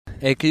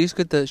Hey, can you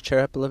scoot the chair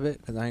up a little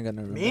bit? Cause I ain't got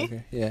no room. Me? Up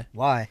here. Yeah.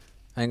 Why?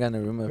 I ain't got no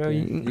room up Bro,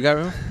 here. you- You got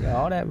room? Yeah,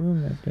 all that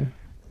room up there.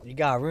 You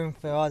got room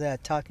for all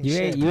that talking You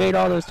shit. ate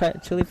all those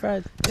chili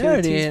fries? Yeah,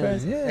 already cheese am.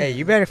 fries? Yeah. Hey,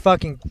 you better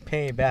fucking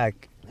pay me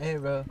back. Hey,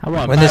 bro. I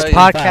want When this 5.25.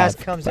 podcast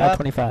comes up,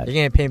 5.25. you're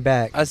gonna pay me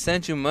back. I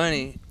sent you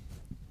money,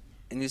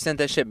 and you sent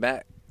that shit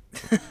back.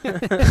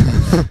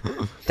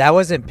 That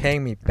wasn't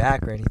paying me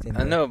back or anything. I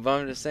though. know, but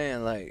I'm just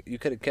saying, like, you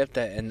could have kept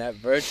that, and that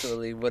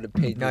virtually would have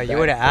paid. No, you you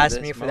would have back asked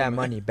this me for that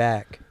moment. money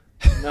back.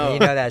 No, You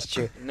know that's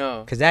true.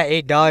 no. Cause that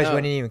 $8 No.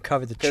 wouldn't even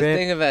cover the Because trip.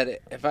 think about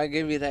it. If I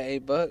give you that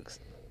 $8,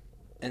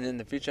 and in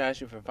the future I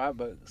ask you for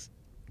 $5,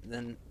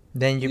 then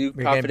Then you you're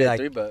gonna profited be like,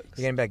 $3. you're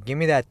gonna be like, give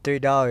me that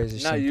 $3 or No,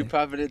 something. you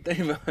profited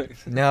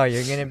 $3. No,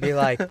 you're gonna be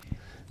like,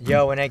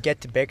 yo, when I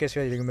get to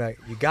Bakersfield, you're gonna be like,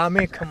 you got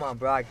me? Come on,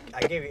 bro. I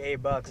gave you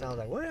 $8. And I was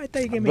like, what? I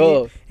thought you gave me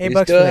Bro, eight you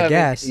bucks still for the haven't-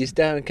 gas. You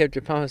still haven't kept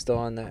your promise though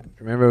on that.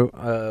 Remember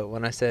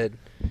when I said,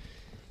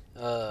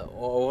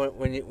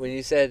 when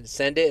you said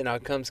send it and I'll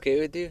come skate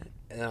with you,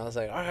 and I was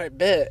like, all right,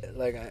 bet.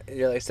 Like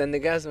you're like send the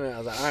gas money. I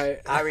was like, all right.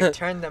 I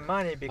returned the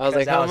money because I was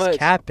like, how much?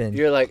 capping.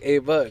 You're like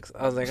 $8.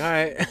 I was like, all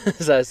right.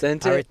 So I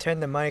sent I it.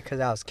 returned the money because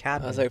I was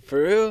capping. I was like,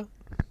 for real?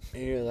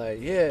 And you're like,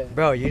 yeah.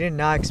 bro, you did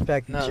not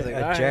expect No, I was like,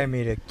 all right.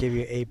 Jeremy to give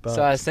you $8.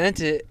 So I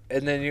sent it,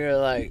 and then you were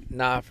like,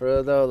 "Nah, for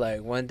real though.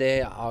 Like one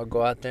day I'll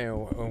go out there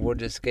and we'll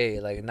just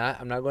skate. Like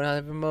I'm not going out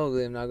there for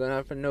Mowgli. I'm not going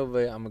out for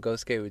nobody. I'm gonna go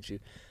skate with you,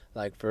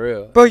 like for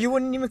real." Bro, you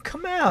wouldn't even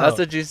come out. That's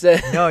what you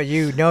said. No,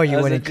 you That's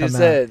wouldn't what you come out.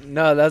 said.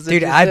 No, that's what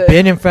Dude, you I've said.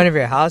 been in front of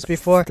your house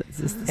before, Is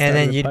this the and start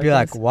then of the you'd be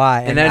like, podcast?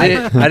 why? And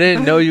I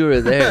didn't know you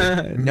were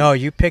there. No,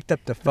 you picked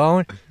up the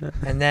phone,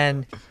 and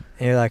then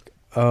you're like,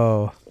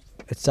 oh,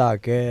 it's all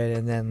good.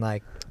 And then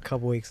like a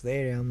couple weeks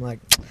later, I'm like,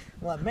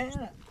 man.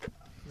 I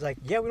was like,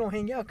 yeah, we don't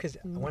hang out because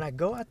when I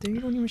go out there, you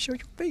don't even show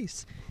your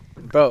face.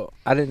 Bro,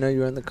 I didn't know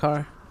you were in the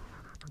car.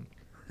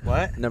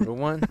 What? Number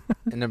one,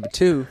 and number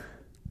two,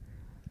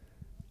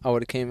 I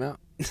would have came out.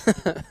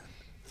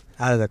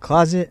 Out of the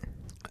closet?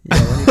 Yeah,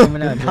 when you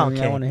coming out, Jeremy?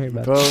 Okay. I want to hear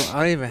about Bro, it. I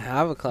don't even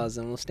have a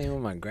closet. I'm staying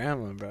with my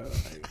grandma, bro.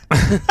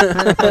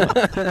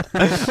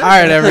 All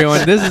right,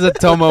 everyone. This is a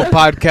Tomo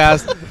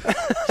podcast,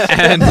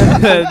 and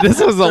this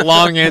was a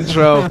long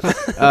intro.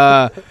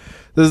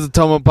 This is a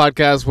Tomo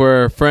podcast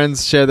where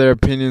friends share their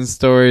opinions,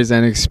 stories,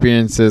 and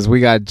experiences. We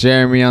got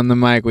Jeremy on the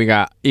mic. We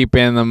got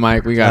Ipe on the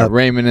mic. We got Yep.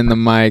 Raymond in the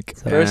mic.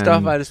 First off,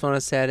 and I just want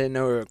to say I didn't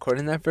know we were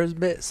recording that first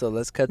bit, so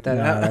let's cut that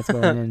No, out. that's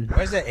going in.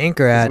 Where's the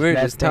anchor at? We're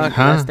That's just staying- talking.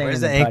 Huh? that's staying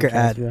Where's in the anchor podcast,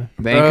 at? bro.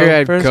 the Bro, anchor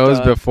ad first goes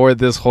off, before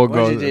this whole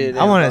what'd you goes. do today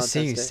I on want to Valentine's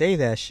see you Day? say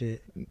that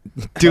shit.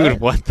 Dude,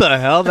 what the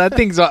hell? That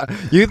thing's.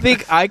 You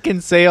think I can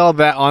say all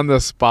that on the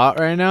spot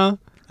right now?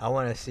 I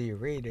want to see you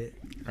read it.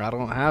 I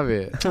don't have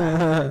it. That's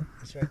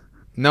right.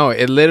 No,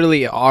 it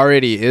literally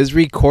already is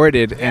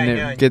recorded and Yeah, I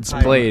know, it gets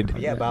I- played.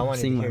 Yeah, but I want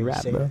to Sing hear my you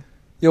rap, say bro. it.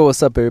 Yo,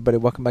 what's up, everybody?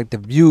 Welcome back to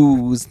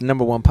Views, the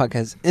 #1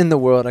 podcast in the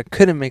world. I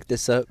couldn't make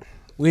this up.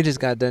 We just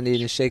got done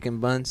eating shaking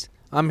buns.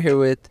 I'm here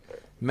with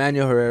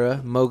Manuel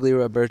Herrera, Mowgli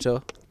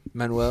Roberto,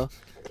 Manuel,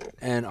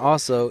 and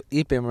also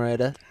Ipe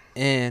Moreta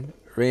and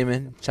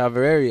Raymond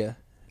Chavarria.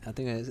 I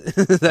think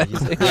that's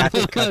You have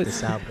to cut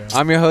this out, bro.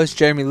 I'm your host,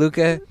 Jeremy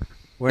Luca.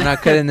 We're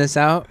not cutting this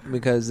out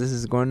because this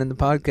is going in the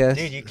podcast.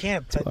 Dude, you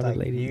can't put All the like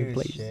ladies in news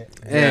place. shit.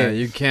 Yeah, Hey.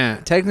 you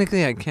can't.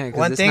 Technically, I can't. 'Cause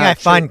One it's thing not I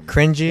find true.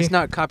 cringy. It's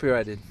not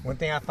copyrighted. One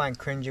thing I find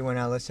cringy when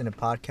I listen to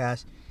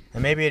podcasts,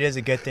 and maybe it is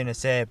a good thing to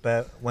say it,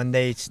 but when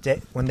they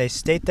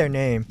state their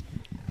name,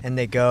 and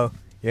they go,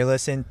 "You're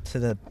listening to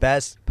the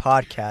best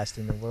podcast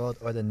in the world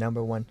or the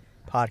 #1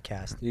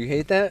 podcast." You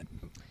hate that?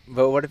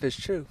 But what if it's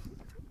true?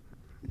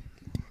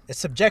 It's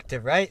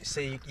subjective, right?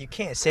 So you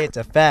can't say it's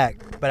a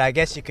fact, but I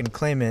guess you can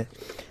claim it.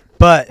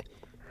 But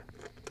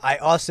I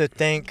also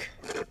think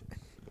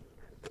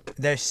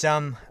there's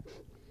some,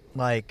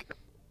 like,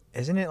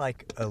 isn't it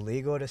like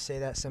illegal to say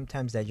that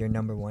sometimes that you're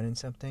 #1 in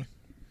something?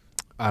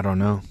 I don't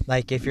know.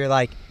 Like if you're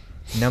like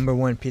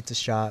 #1 pizza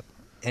shop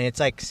and it's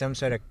like some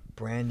sort of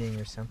branding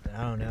or something.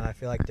 I don't know. I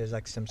feel like there's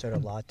like some sort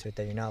of law to it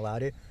that you're not allowed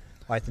to.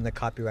 Or I think the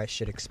copyright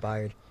shit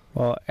expired.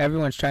 Well,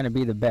 everyone's trying to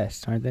be the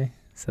best, aren't they?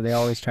 So they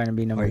always trying to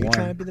be number Are you one.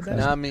 trying to be the best?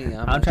 Not me.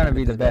 I'm not trying to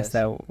be the best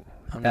that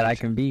I'm that not I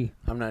tr- can be.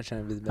 I'm not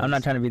trying to be the best. I'm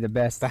not trying to be the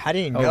best But how do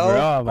you know? overall. but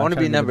I I'm wanna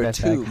trying be to number the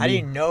best that I two. can How do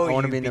you be. know I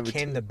wanna you be number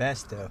became two. the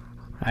best though?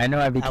 I know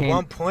I At became.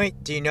 one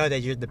point, do you know that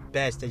you're the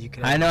best that you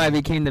can? I know I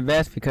became the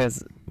best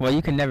because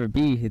you can never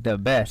be the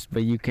best,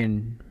 but you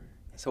can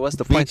So what's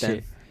the point reach then?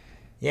 it.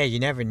 Yeah, you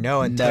never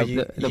know until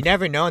you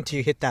never know until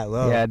you hit that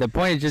low. Yeah, the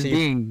point is just So you-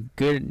 being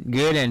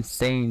good and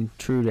staying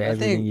true to I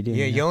everything think you do.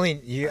 You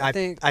only I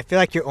think- I feel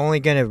like you're only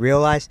gonna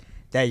realize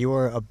that you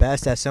were a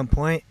best at some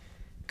point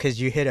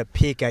because you hit a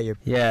peak at your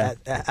Yeah.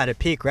 at a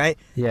peak, right?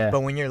 Yeah.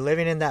 But when you're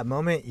living in that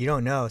moment, you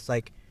don't know. It's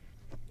like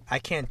I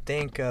can't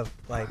think of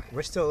like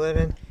we're still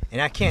living,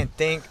 and I can't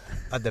think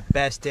of the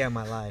best day of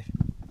my life.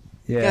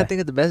 yeah. You gotta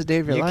think of the best day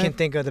of your You life. can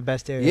think of the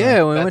best day of your Yeah,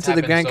 life. when we went That's to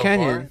the happened Grand so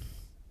Canyon.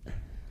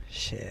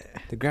 Shit.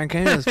 The Grand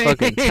Canyon was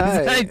fucking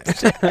tight.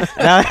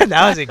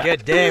 that was a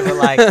good day, but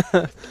like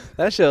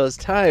That shit was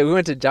tight. We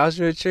went to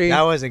Joshua Tree.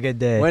 that was a good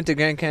day. Went to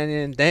Grand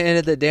Canyon. They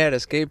ended the day at a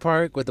skate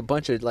park with a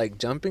bunch of like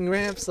jumping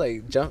ramps.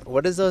 Like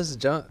what is those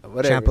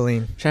whatever.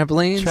 Trampoline.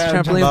 Trampolines?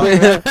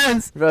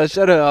 Trampoline. Bro,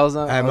 shut up. I was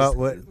on. Alright,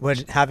 what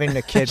having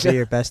a kid be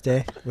your best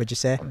day? Would you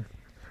say?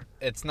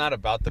 It's not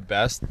about the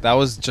best. That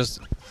was just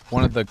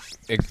one of the.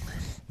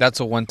 That's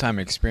a one-time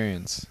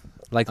experience.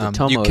 like the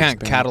Tomo You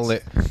can't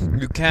experience.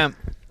 You can't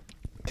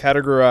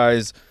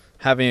categorize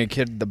having a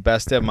kid the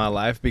best day of my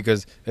life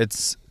because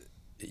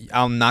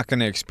I'm not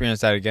gonna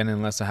experience that again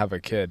unless I have a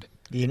kid.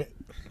 I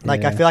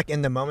Yeah. feel like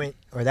in the moment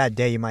or that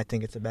day you might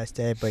think it's the best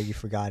day, but you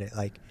forgot it.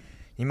 Like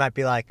you might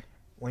be like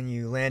when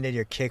you landed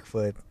your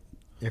kickflip,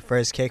 your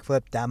first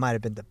kickflip, that might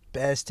have been the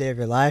best day of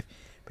your life.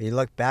 But you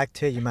look back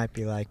to it, you might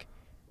be like,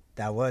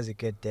 that was a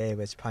good day,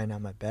 but it's probably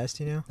not my best,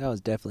 you know? That was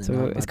definitely. So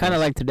not it's my kind of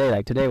best. like today.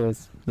 Like today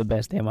was the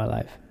best day of my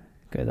life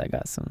because I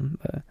got some.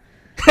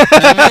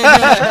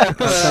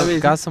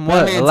 Got some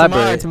Well, what? I mean,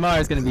 Elaborate.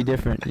 tomorrow's gonna be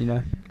different, you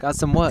know. Got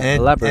some what? And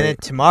Elaborate. then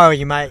tomorrow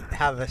you might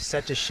have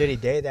such a shitty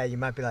day that you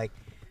might be like,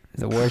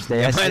 It's the worst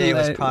day. of my yesterday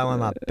was life. probably one of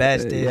my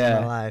best days Yeah.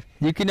 of my life.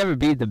 You can never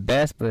be the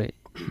best, but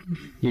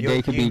your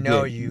day could be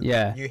good.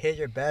 Yeah. You hit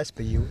your best,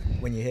 but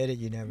when you hit it,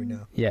 you never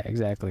know. Yeah,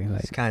 exactly.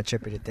 Like, It's kind of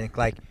trippy to think.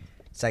 Like,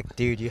 it's like,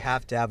 dude, you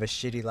have to have a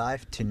shitty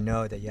life to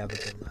know that you have a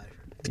good life,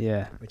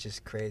 yeah. which is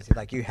crazy.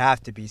 Like, you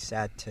have to be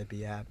sad to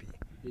be happy.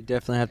 You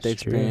definitely have to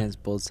It's true. experience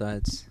both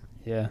sides.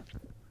 Yeah.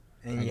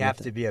 And I you get have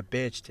that. to be a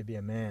bitch to be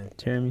a man.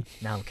 Jeremy.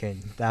 No, I'm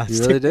kidding. That was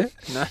You really stupid.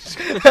 did? No.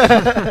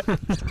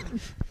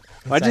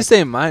 It's Why'd you like-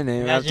 say my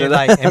name after Imagine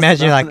that? like,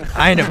 imagine you're like,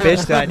 I ain't a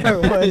bitch though. I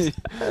never was.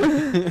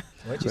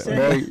 What'd you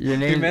Bro, say? your You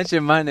name.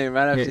 mentioned my name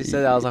right after Your- you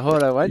said that. I was like,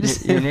 hold on, why'd you Your,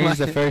 say your my name's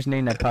the name? first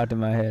name that popped in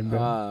my head, bro.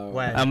 Oh,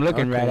 When? I'm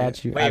looking right okay.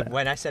 at you. Wait,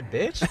 when I said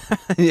bitch,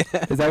 yeah.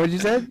 Is that what you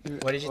said?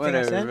 what did you think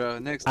Whatever, I said? bro.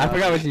 Next I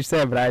forgot what you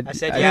said, but I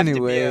said you have to be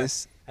a-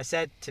 Anyways, I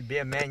said to be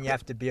a man, you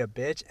have to be a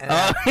bitch. And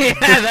Oh yeah,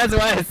 that's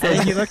why I and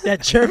said. you looked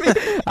at Jeremy.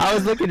 I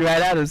was looking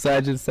right at him, so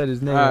I just said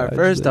his name. all I right. just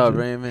First said off,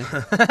 Jeremy.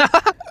 Raymond,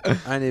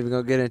 I ain't even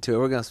gonna get into it.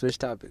 We're gonna switch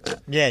topics.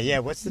 Yeah.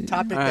 What's the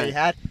topic that Alright. you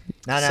had?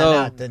 No.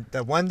 So-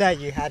 The one that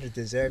you had to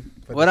deserve.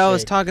 For What the I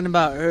was shake. talking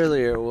about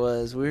earlier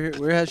was we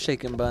had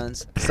shaking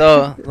buns.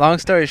 So long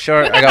story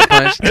short, I got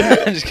punched.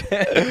 Just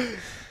kidding.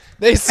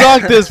 They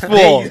sucked this fool.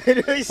 They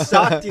literally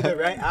socked you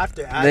right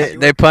after. as they you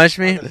they were punched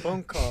on me, the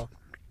phone call.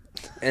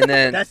 and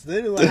then That's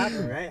literally what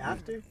happened, right?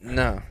 After.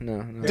 no.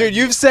 Dude,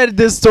 you've said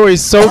this story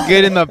so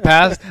good in the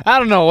past. I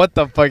don't know what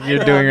the fuck I you're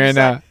know, doing I'm right just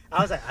now. like-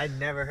 I was like, I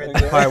never heard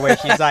the part where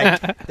he's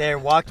like, they're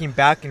walking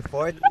back and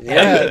forth.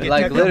 Yeah, It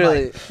like took him,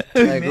 literally, 2 like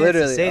minutes to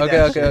literally. say Okay,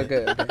 that okay,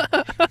 shit. okay.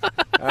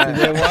 All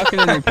They're right. walking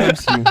and they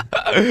punched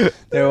you.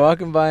 They were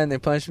walking by and they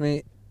punched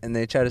me and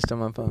they tried to steal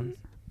my phone.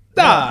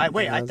 No, Ah,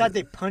 wait, I was- thought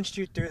they punched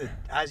you through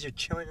as you're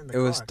chilling in the It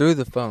car. was through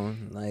the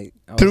phone, like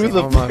I was Through like,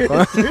 the on my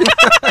phone.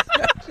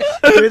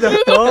 through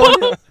the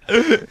phone.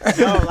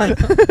 No, like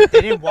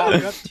they didn't walk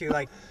up to you.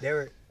 Like they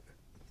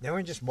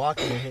weren't just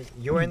walking.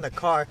 You were in the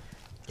car,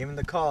 giving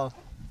the call,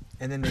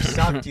 and then they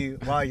stopped you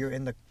while you're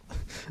in the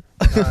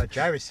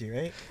driver's seat,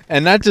 right?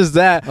 And not just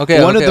that.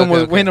 Okay, one okay, of them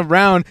okay, went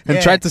around and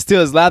Yeah. tried to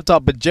steal his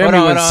laptop, but Jeremy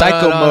Hold on, went hold on,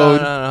 psycho hold on,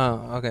 mode.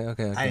 No.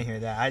 Okay. I didn't hear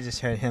that. I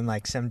just heard him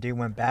like some dude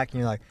went back, and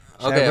you're like,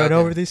 should Okay, I run okay.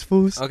 over these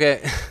fools?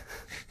 Okay.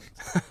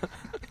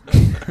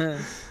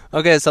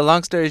 Okay, so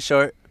long story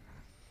short,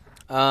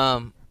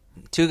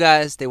 two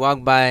guys, they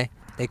walk by,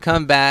 they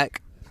come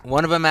back.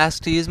 One of them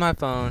asked to use my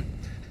phone,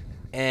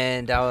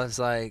 and I was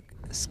like,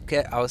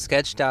 I was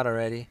sketched out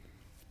already,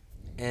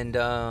 and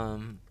I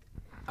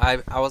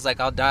was like,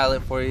 I'll dial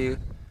it for you.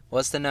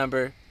 What's the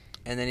number?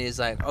 And then he's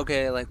like,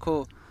 okay, like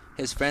cool.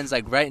 His friend's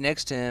like right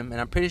next to him, and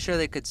I'm pretty sure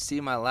they could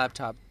see my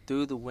laptop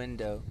through the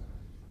window,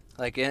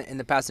 like in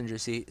the passenger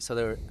seat. So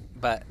they were,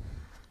 but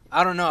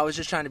I don't know. I was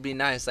just trying to be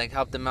nice, like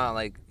help them out,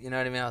 like you know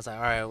what I mean. I was like,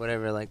 all right,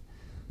 whatever. Like,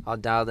 I'll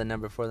dial the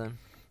number for them.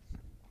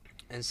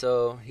 And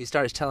so he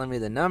starts telling me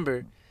the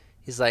number.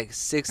 He's like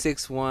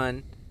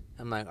 661.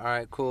 I'm like, all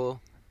right,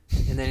 cool.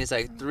 And then he's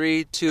like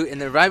 32.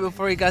 And then right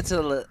before he got to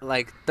the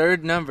like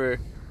third number,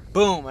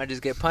 boom! I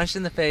just get punched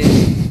in the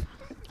face.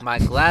 My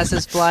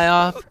glasses fly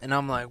off, and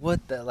I'm like,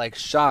 what the like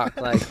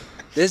shock? Like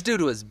this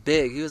dude was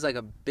big. He was like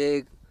a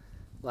big,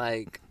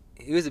 like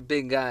he was a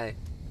big guy,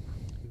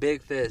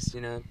 big fist, you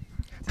know.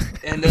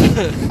 And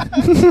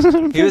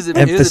he was a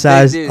big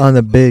dude. on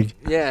the big.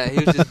 Yeah,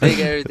 he was just big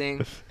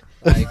everything.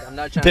 Like I'm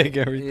not trying Big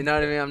to, everything. you know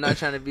what I mean? I'm not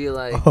trying to be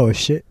like, Oh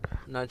shit,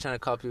 I'm not trying to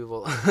call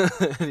people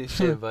any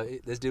shit, but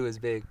this dude was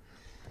big.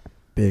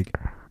 big,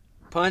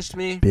 Punched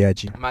me.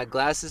 bitch. My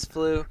glasses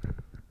flew,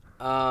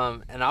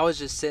 and I was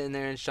just sitting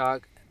there in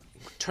shock.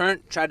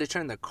 Tried to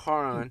turn the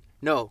car on.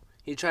 No,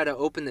 he tried to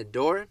open the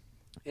door,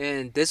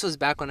 and this was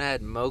back when I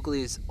had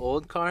Mowgli's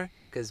old car,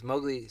 because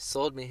Mowgli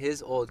sold me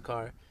his old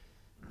car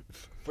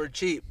for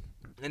cheap,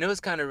 and it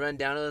was kind of run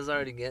down. It was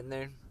already getting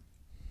there.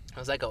 It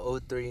was like a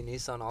 03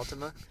 Nissan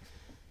Altima,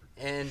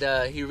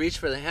 and he reached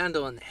for the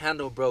handle, and the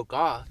handle broke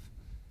off.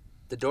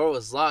 The door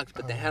was locked,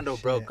 but the Oh, handle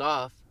shit. broke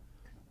off.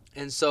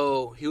 And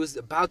so he was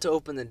about to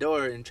open the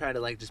door and try to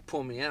like just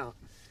pull me out.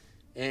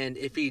 And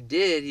if he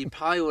did, he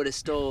probably would have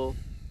stole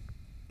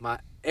my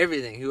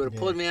everything. He would have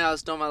pulled me out,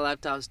 stole my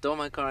laptop, stole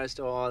my car,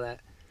 stole all that.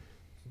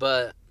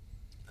 But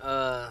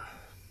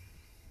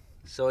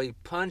so he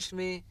punched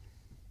me,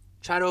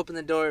 tried to open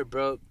the door, it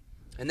broke,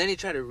 and then he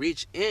tried to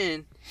reach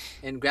in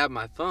and grab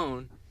my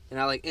phone, and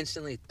I like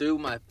instantly threw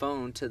my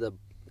phone to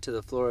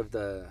the floor of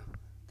the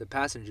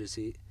passenger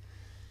seat.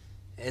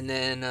 And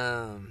then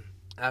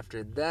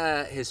after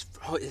that, his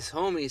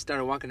homie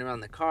started walking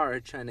around the car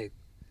trying to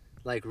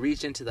like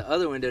reach into the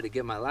other window to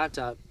get my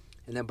laptop.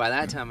 And then by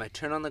that time, I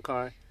turned on the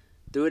car,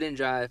 threw it in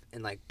drive,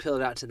 and like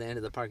peeled out to the end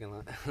of the parking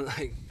lot,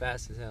 like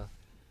fast as hell.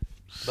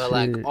 But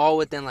like all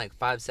within like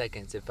 5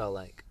 seconds, it felt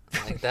like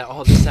that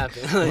all just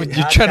happened. Like,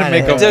 You trying to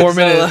make a It took 4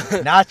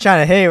 minute? Not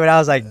trying to hate, but I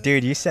was like,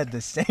 dude, you said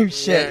the same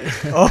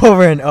shit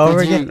over and over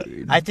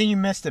again. I think you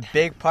missed a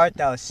big part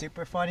that was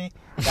super funny.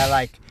 That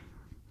like,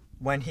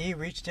 when he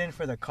reached in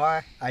for the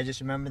car, I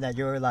just remember that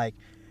you were like,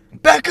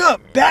 back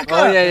up, back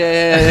up. Oh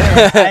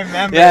yeah. I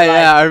remember.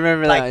 I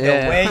remember like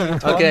that. the way you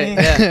told Okay,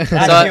 me. yeah.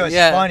 That So, shit was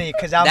yeah, funny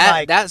because I'm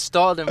like, that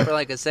stalled him for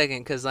like a second,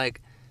 because like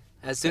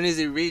as soon as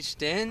he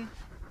reached in,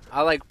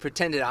 I like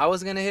pretended I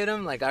was gonna hit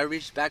him. Like I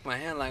reached back my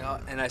hand like,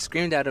 and I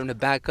screamed at him to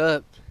back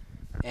up,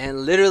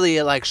 and literally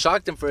it like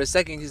shocked him for a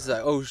second. He's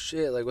like, oh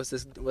shit, like what's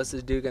this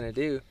dude gonna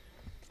do?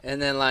 And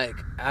then like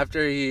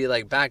after he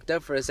like backed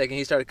up for a second,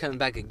 he started coming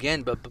back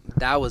again. But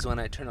that was when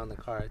I turned on the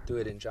car, threw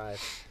it in drive,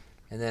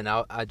 and then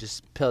I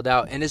just peeled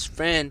out. And his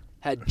friend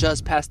had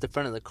just passed the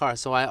front of the car,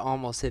 so I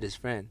almost hit his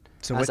friend.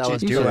 so as what I you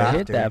was You do should have after?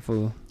 hit that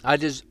fool. I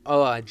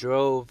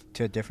drove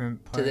To a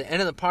different part? to the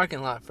end of the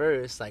parking lot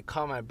first, like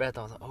caught my breath.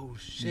 I was like, oh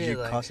shit. Did you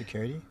like, call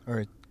security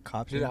or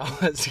cops? dude, or I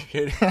was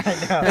security.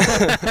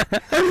 I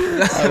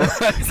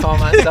I call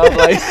myself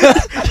like,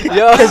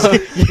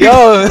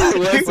 yo,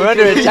 we're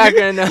under attack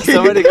right now.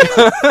 Somebody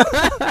know.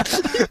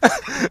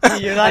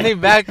 You're I like,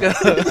 need backup.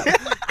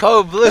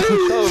 Cold blue.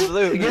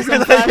 Get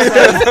some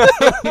flashlights.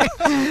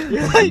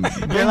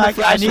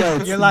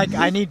 you're like,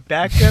 I need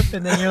backup,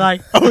 and then you're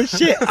like, oh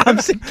shit, I'm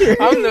secure.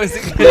 I'm no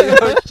security.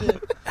 Oh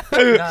shit.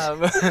 Nah,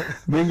 but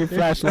Bring your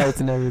flashlights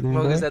and everything.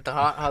 Moga's bro. at the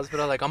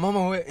hospital. Like, I'm on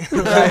my way.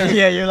 Right,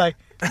 yeah, you're like,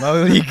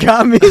 Mo, you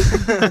got me.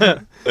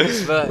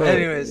 But Wait,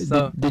 anyways,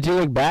 so. did you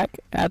look back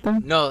at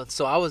them? No,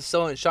 so I was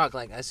so in shock.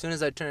 Like as soon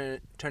as I turned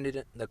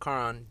the car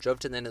on, drove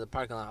to the end of the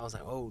parking lot, I was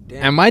like, "Oh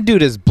damn!" And my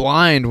dude is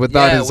blind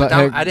without his.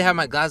 I didn't have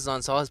my glasses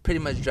on, so I was pretty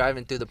much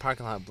driving through the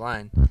parking lot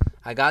blind.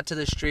 I got to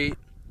the street,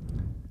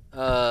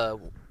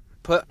 found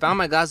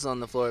my glasses on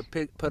the floor,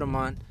 put them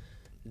on,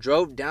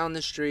 drove down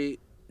the street.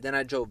 Then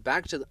I drove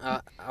back to.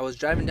 I was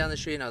driving down the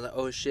street, and I was like,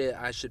 "Oh shit!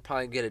 I should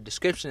probably get a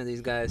description of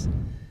these guys,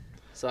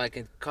 so I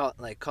can call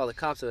the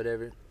cops or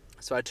whatever."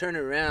 So I turned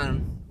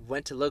around,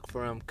 went to look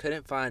for them,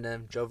 couldn't find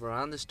them. Drove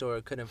around the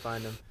store, couldn't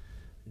find them.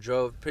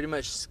 Drove pretty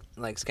much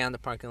like scanned the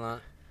parking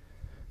lot,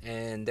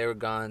 and they were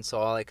gone. So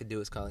all I could do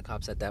was call the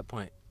cops at that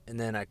point. And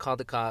then I called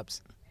the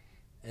cops,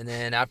 and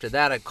then after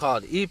that I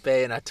called Ipe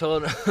and I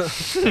told them.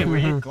 Hey, were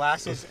your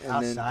glasses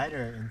And then- outside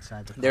or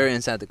inside the car? They were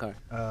inside the car.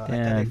 I thought they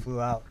Damn. flew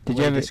out. Did Way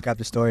you to ever- describe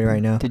the story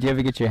right now? Did you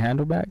ever get your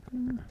handle back?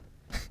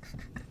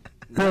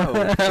 No,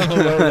 I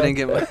didn't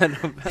get my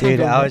back.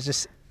 Dude, I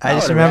just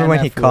would've remember ran when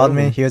that he fool called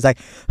me, over. he was like,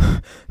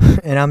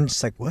 and I'm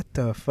just like, what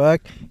the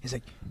fuck? He's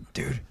like,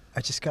 dude, I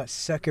just got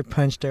sucker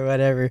punched or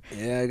whatever.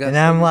 Yeah, I got. And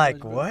I'm so like,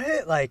 much, bro.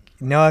 what? Like,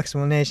 no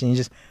explanation.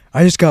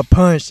 I just got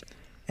punched.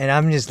 And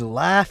I'm just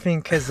laughing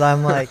because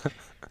I'm like,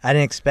 I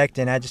didn't expect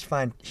it. And I just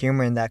find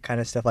humor in that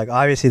kind of stuff. Like,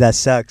 obviously that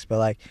sucks, but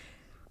like,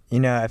 you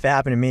know, if it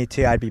happened to me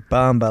too, I'd be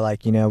bummed. But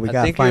like, you know, we I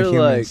gotta think find you're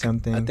humor in like-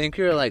 something. I think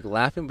you were like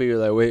laughing, but you're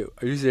like, wait,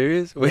 are you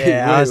serious? Wait,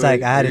 Yeah, I was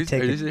like, I had are to you-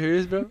 take Are you it.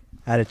 serious, bro?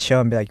 I had to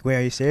chill and be like, wait,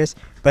 are you serious?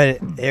 But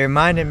it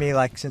reminded me,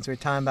 like, since we're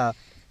talking about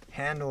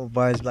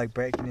handlebars, like,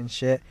 breaking and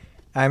shit,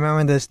 I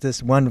remember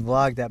this one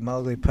vlog that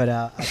Mowgli put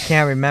out. I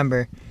can't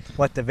remember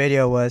what the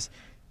video was.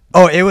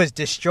 Oh, it was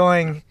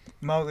destroying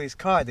Mowgli's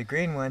car, the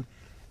green one.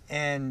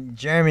 And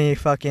Jeremy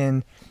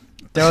fucking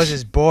throws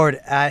his board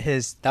at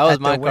his That was at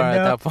the my car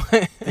window. at that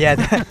point.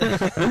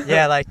 Yeah,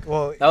 yeah, like,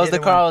 well. That was the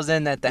either car I one. was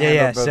in that the Yeah,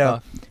 handle yeah, broke so-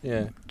 off.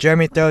 Yeah.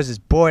 Jeremy throws his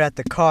board at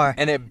the car.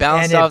 And it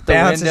bounced and off it the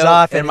bounces window.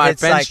 off and my hits,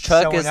 friend's like,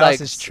 truck someone is like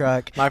else's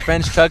truck. my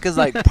friend's truck is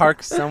like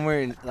parked somewhere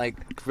in, like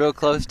real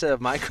close to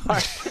my car,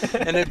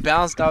 and it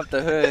bounced off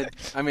the hood.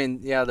 I mean,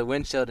 yeah, the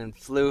windshield and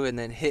flew and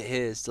then hit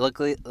his.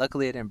 Luckily, it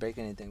didn't break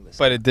anything.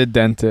 But it did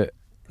dent it.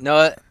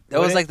 no, it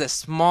What was it- like the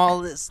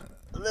smallest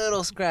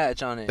little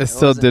scratch on it. It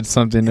still wasn't- did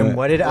something to And it.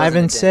 what did it wasn't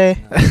Ivan a say?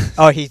 dent, no.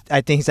 Oh,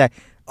 I think he said,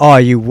 "Oh,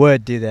 you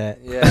would do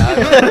that." Yeah.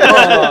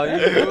 Oh,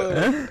 you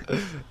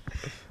would.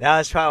 That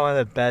was probably one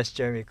of the best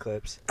Jeremy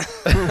clips.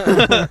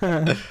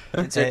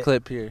 It's a Hey.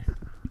 clip here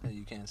that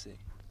you can't see.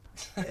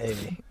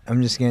 Hey,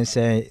 I'm just gonna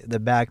say the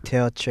back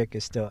tail trick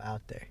is still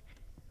out there.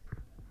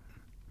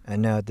 I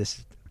know this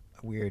is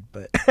weird,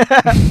 but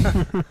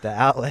the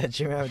outlet,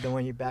 you remember the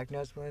one you back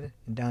nose split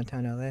in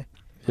downtown LA?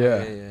 Yeah.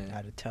 I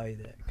had to tell you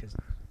that because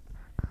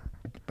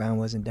Brown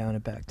wasn't down a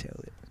back tail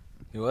it.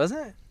 He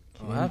wasn't?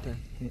 What happened?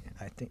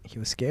 I think he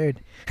was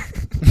scared.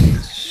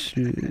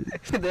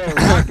 They're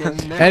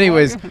walking, they're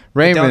Anyways, walking.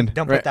 Raymond,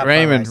 don't put that part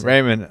Raymond, right,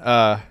 Raymond.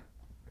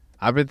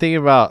 I've been thinking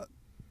about,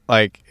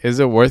 like, is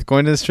it worth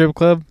going to the strip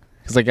club?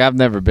 Cause like I've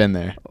never been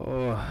there.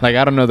 Oh. Like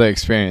I don't know the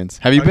experience.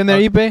 Have you been there,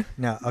 Ipe?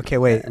 No. Okay,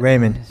 wait,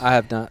 Raymond. I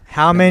have not.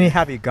 How many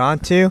have you gone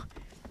to,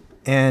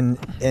 and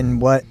in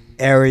what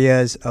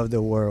areas of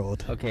the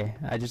world? Okay,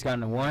 I just got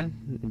into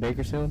one in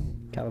Bakersfield,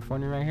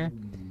 California, right here.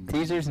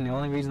 Teasers, and the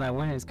only reason I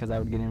went is because I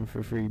would get in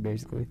for free,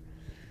 basically.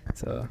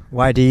 So,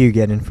 Why do you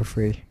get in for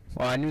free?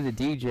 well, I knew the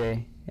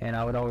DJ, and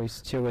I would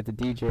always chill with the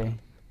DJ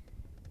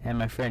and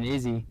my friend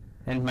Izzy.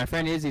 And my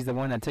friend Izzy's the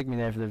one that took me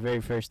there for the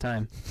very first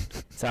time.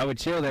 So I would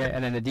chill there,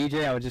 and then the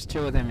DJ, I would just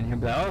chill with him, and he'd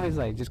be like, oh, he's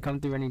like, just come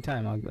through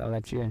anytime. I'll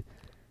let you in.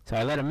 So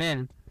I let him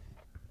in,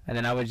 and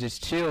then I would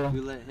just chill.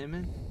 You let him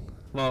in?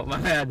 Well, my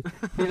bad.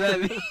 He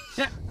let me.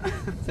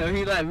 So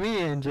he let me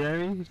in,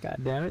 Jeremy. God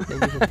damn it.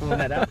 Thank you for pulling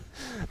that out.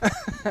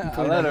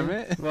 I let him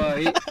in. Well,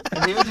 he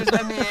would just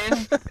let me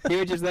in. He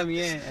would just let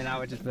me in, and I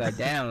would just be like,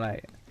 damn,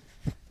 like,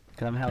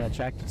 because I'm hella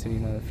attracted to,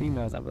 the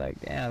females. I'd be like,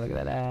 damn, look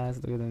at that ass,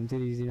 look at them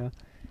titties, Are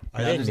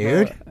And they I'll just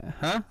nude? Go,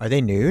 huh? Are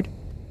they nude?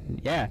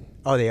 Yeah.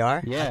 Oh, they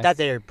are. Yeah. I thought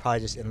they were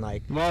probably just in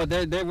like. Well,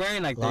 they're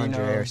wearing like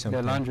Lingerie their, or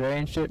something. their lingerie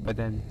and shit, but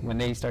then when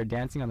they start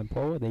dancing on the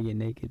pole, they get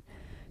naked.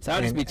 So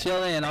I'll just be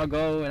chilling, and I'll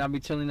go, and I'll be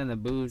chilling in the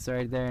booths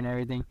right there and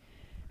everything.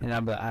 And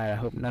I'll be like, I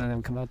hope none of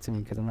them come up to me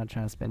because I'm not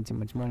trying to spend too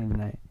much money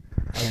tonight.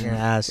 I was And gonna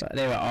ask.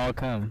 they will all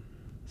come.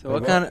 So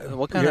what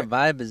kind of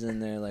vibe is in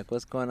there? Like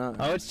what's going on?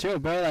 Oh, it's chill,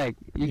 bro. Like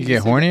You can get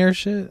just see horny or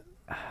shit?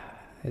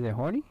 Is it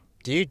horny?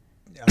 Dude,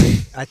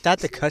 I thought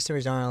the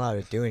customers aren't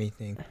allowed to do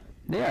anything.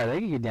 They are. They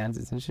can get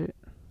dances and shit.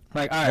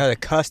 Like, all No, right, the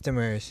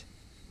customers.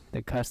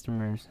 the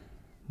customers.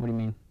 What do you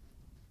mean?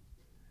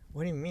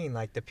 What do you mean?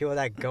 Like the people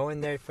that go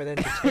in there for the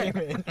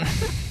entertainment?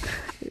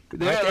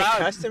 They're Aren't they allowed.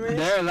 customers?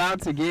 They're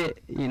allowed to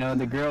get,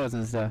 the girls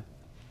and stuff.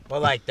 Well,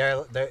 like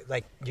they're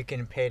like you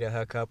can pay to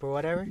hook up or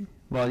whatever.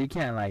 Well, you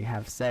can't like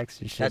have sex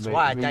and shit. That's but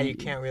why I thought really- you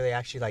can't really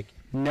actually like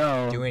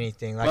No. do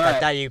anything. Like I But-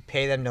 thought you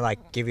pay them to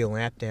like give you a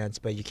lap dance,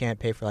 but you can't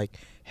pay for like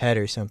head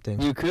or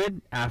something. You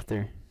could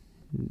after.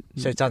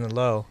 So it's on the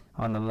low.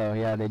 On the low,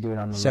 yeah, they do it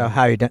on the So low.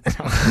 how you done? No,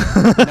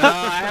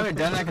 I haven't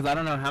done that because I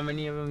don't know how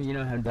many of them,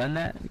 have done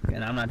that,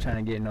 and I'm not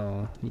trying to get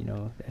no,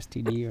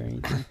 STD or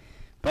anything.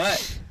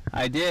 But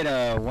I did.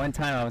 One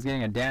time I was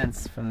getting a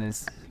dance from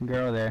this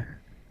girl there.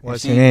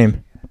 What's she- her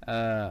name?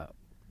 I'm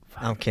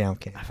Okay.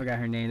 I forgot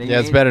her name. They Yeah,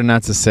 it's made- better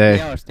not to say.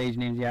 Yeah, stage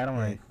names. Yeah, I don't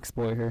want to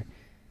exploit her.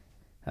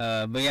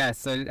 But yeah,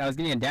 so I was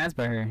getting a dance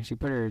by her. She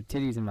put her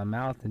titties in my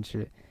mouth and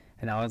shit.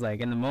 And I was like,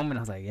 in the moment,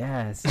 I was like,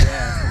 yes.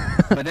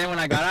 But then when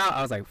I got out,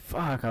 I was like,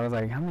 fuck. I was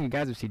like, how many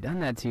guys have she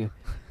done that to?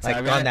 So I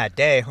Like ran- on that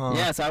day, huh?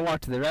 Yeah, so I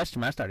walked to the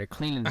restroom. I started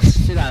cleaning the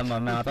shit out of my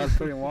mouth. I was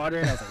putting water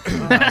in. I was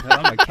like, fuck,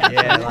 I'm a cat.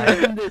 Yeah,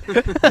 And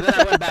then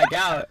I went back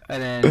out,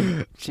 and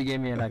then she gave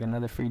me like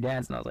another free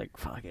dance, and I was like,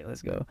 fuck it,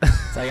 let's go.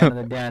 So I got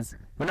another dance.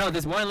 But no,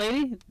 this one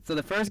lady. So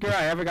the first girl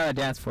I ever got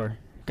dance from,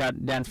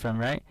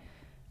 right?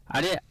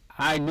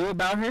 I knew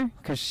about her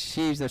because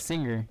she's a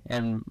singer,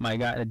 and my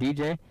guy, the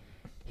DJ,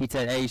 he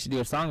said, hey, you should do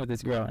a song with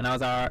this girl, and I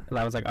was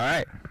like, all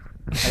right.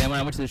 And then when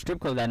I went to the strip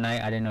club that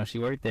night, I didn't know she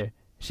worked there.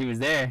 She was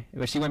there,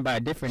 but she went by a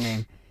different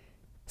name.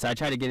 So I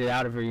tried to get it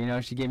out of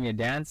her, She gave me a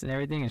dance and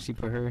everything, and she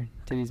put her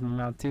titties in my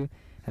mouth too.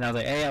 And I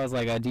was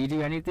like, hey, do you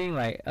do anything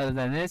like other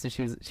than this? And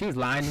she was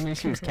lying to me.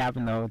 She was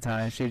capping the whole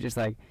time. She was just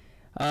like,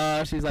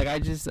 I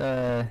just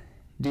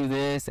do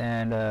this,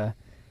 and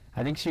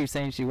I think she was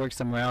saying she works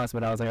somewhere else.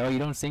 But I was like, oh, you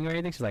don't sing or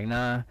anything? She's like,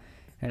 nah.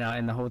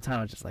 And the whole time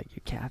I was just like,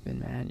 you're capping,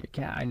 man.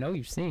 I know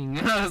you sing.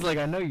 I was like,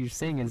 I know you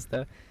sing and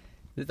stuff.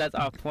 That's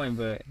off point,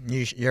 but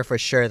You're for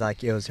sure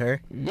like it was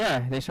her.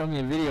 yeah, they showed me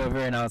a video of her,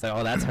 and I was like,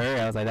 oh, that's her.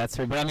 I was like, that's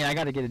her. But I mean, I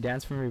got to get a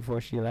dance from her before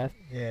she left.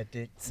 Yeah.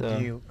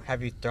 So-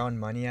 Have you thrown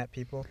money at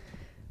people?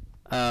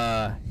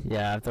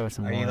 Yeah, I've thrown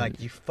some. Are you ones. like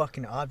you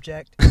fucking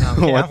object? No, I'm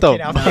kidding, What I'm the-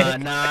 kidding, I'm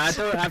kidding.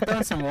 Nah, I've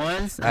thrown some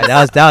ones. Alright,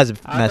 that was a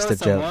I messed throw up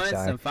some joke. ones,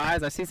 Sorry. some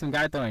fives. I see some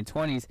guy throwing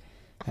 20s,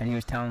 and he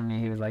was telling me,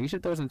 he was like, you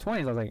should throw some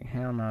 20s. I was like,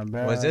 hell no,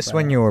 bro. Was this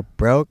when you were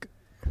broke?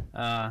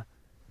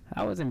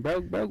 I wasn't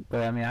broke,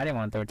 but I mean, I didn't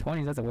want to throw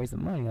 20s. That's a waste of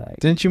money. Like,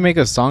 Didn't you make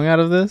a song out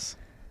of this?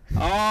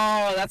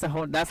 oh, that's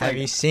Have like.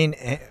 you seen?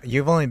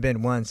 You've only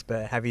been once,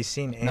 but have you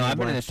seen anyone? No, I've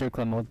been in the strip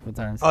club multiple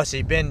times. Oh, so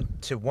you've been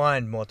to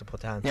one multiple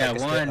times? yeah, like a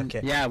strip- one.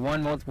 Okay. Yeah,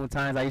 one multiple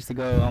times. I used to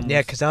go. Almost,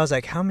 Yeah, because I was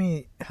like, how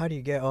do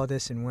you get all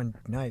this in one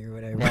night or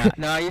whatever? Yeah,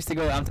 no, I used to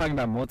go. I'm talking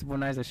about multiple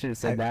nights. I should have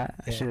said that.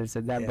 I yeah, should have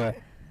said that, yeah. but.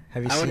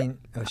 Have you I would- seen?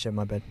 Oh shit,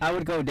 my bad. I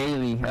would go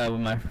daily with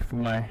my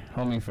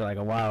homie for like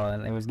a while,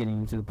 and it was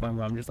getting to the point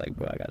where I'm just like,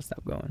 bro, I gotta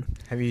stop going.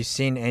 Have you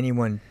seen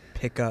anyone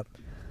pick up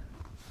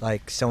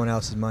like someone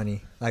else's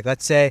money? Like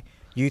let's say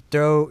you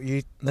threw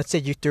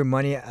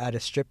money at a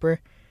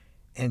stripper,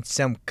 and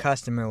some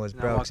customer was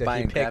Now broke, walk so by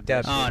he and grab picked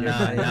up. that Oh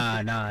your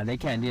money. nah, they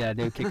can't do that.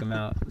 They'll kick him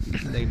out.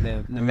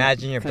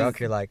 Imagine you're 'cause- broke.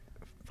 You're like,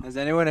 Has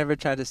anyone ever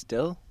tried to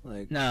steal?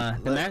 Like, Nah,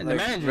 the like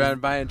manager. run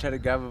by and try to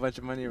grab a bunch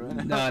of money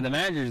around? No, the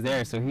manager's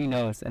there, so he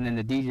knows, and then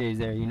the DJ's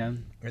there. You know,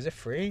 Is it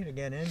free to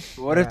get in?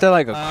 What if they're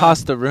like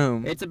across the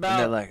room? it's and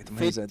they're about. like, the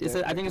money's right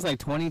there. I think it's like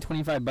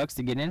 $20-$25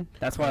 to get in.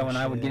 That's why Oh, when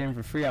I would get shit. in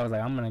for free, I was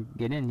like, I'm gonna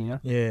get in. You know,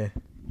 Yeah.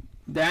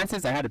 the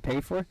answers I had to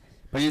pay for,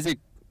 but is it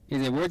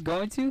worth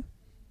going to?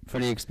 For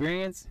the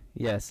experience,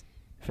 yes.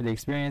 For the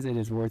experience, it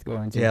is worth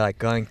going to. Yeah, like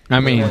going.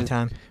 I mean, one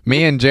time.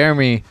 Me and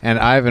Jeremy and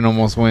Ivan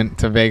almost went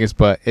to Vegas,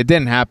 but it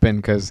didn't happen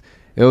because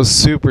it was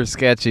super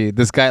sketchy.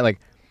 This guy, like,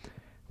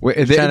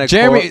 trying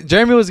to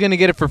Jeremy was gonna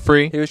get it for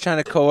free. He was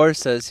trying to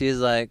coerce us. He was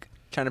like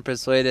trying to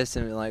persuade us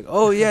and be like,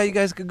 "Oh yeah, you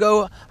guys could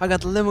go. I got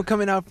the limo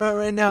coming out front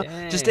right now.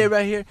 Just stay Dang.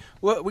 right here.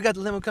 What? We got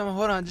the limo coming.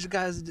 Hold on, just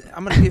guys.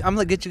 I'm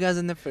gonna get you guys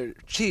in there for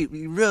cheap,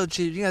 real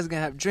cheap. You guys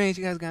gonna have drinks.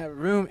 You guys gonna have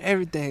room,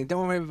 everything.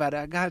 Don't worry about it.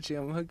 I got you.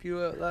 I'm gonna hook you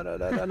up. La, la,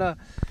 la, la, la."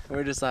 And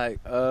we're just like,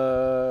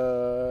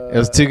 It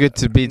was too good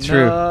to be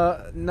true.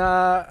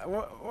 Nah,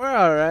 we're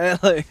all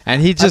right. Like,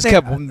 And he just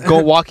think-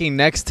 kept walking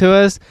next to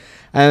us,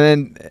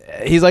 and then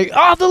he's like,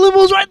 "Oh, the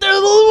limo's right there! The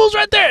limo's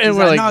right there!" And he's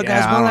we're like, "No,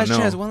 guys, "Yeah, one I last don't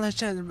know." chance, one last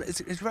chance.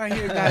 It's right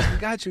here, guys. We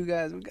got you,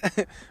 guys.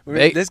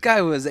 They- This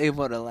guy was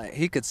able to like,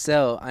 he could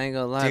sell. I ain't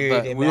gonna lie, Dude,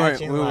 but we weren't.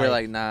 imagine, We were like-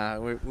 like, nah.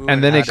 We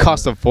And then it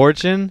cost a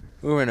fortune.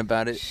 We weren't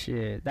about it.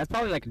 Shit, that's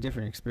probably like a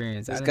different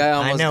experience. This I guy I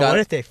almost know. got. What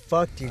if they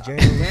fucked you,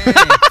 Jeremy? Dang.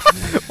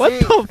 What See,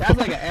 the That's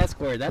like an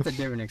escort. That's a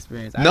different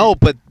experience. No,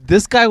 but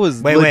this guy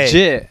was Wait.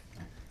 legit.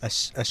 a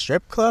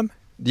strip club?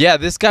 Yeah,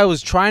 this guy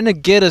was trying to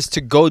get us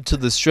to go to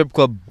the strip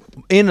club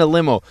in a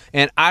limo,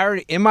 and I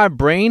already in my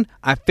brain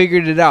I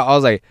figured it out. I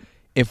was like,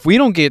 if we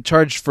don't get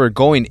charged for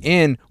going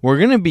in, we're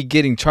gonna be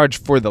getting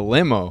charged for the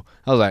limo.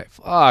 I was like,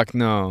 fuck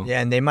no.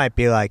 Yeah, and they might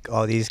be like,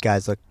 "Oh, these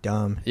guys look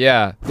dumb."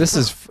 Yeah, this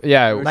is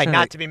yeah. We're Like, trying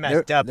not to- to be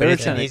messed they up, were but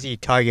it's trying an to- easy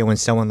target when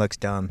someone looks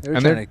dumb. They were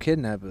And trying they're- to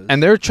kidnap us.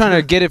 And they're trying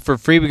to get it for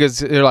free because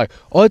they're like,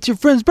 "Oh, it's your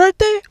friend's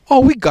birthday? Oh,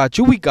 we got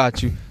you.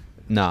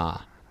 Nah,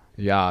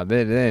 yeah,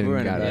 they didn't We're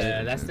in got a us.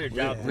 Yeah, that's their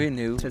job. we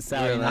knew. to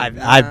sell We were you. like,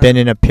 I've nah. been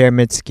in a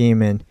pyramid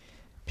scheme, and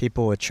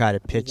people would try to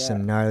pitch that?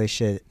 some gnarly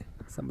shit.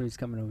 Somebody's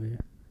coming over here.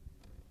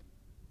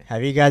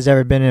 Have you guys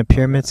ever been in a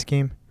pyramid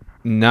scheme?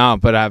 No,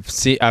 but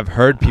I've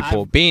heard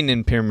people being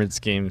in pyramid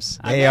schemes.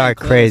 I They got are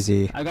close.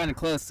 crazy. I got in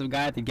close. Some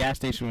guy at the gas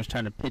station was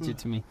trying to pitch it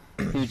to me.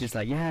 He was just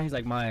like, yeah, he's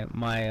like my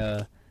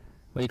what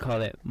do you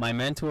call it? My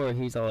mentor.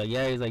 He's all like,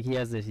 yeah, he's like he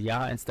has this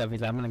yacht and stuff.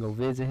 He's like, I'm gonna go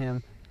visit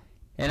him.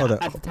 And Hold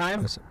up. at the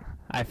time, What's-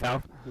 I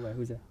fell.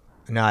 Who's that?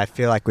 No, I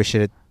feel like we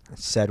should have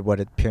said what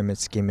a pyramid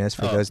scheme is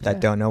for Oh, those that yeah.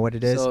 don't know what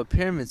it is. So a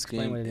pyramid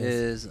Explain scheme what it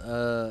is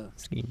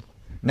Scheme.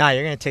 Nah,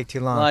 you're gonna take too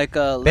long. like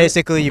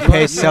Basically, you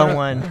pay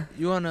someone.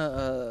 You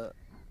wanna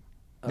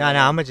No, I'm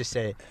gonna just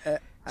say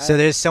it. So I-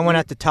 there's someone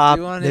at the top.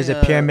 you wanna, There's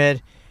a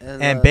pyramid,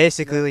 and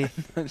basically,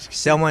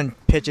 someone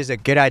pitches a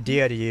good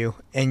idea to you,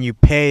 and you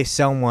pay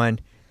someone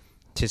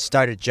to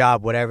start a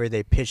job, whatever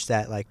they pitch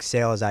that, like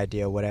sales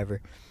idea, whatever.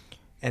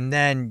 And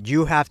then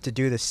you have to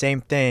do the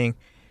same thing,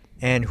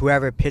 and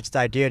whoever pitched the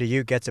idea to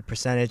you gets a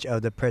percentage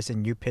of the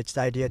person you pitched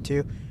the idea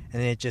to,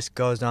 and it just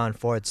goes on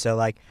forward. So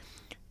like,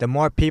 the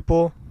more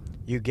people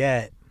you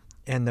get,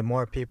 and the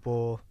more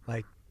people,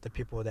 like the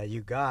people that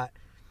you got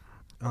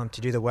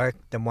to do the work,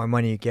 the more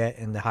money you get,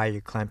 and the higher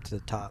you climb to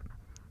the top.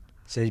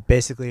 So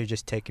basically, you're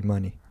just taking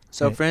money.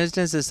 So Yeah. for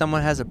instance, if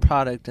someone has a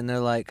product and they're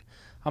like,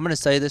 I'm gonna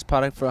sell you this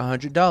product for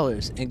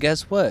 $100, and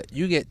guess what?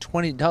 You get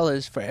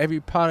 $20 for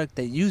every product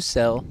that you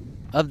sell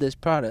of this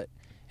product.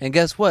 And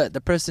guess what?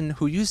 The person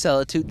who you sell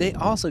it to, they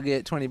also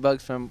get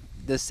 $20 from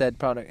this said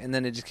product, and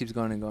then it just keeps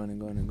going and going and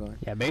going and going.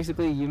 Yeah,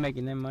 basically you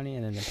making them money,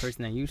 and then the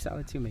person that you sell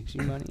it to makes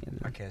you money. And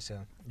then, Okay, so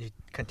you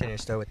continue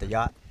to start with the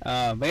yacht.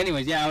 but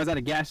anyways, yeah, I was at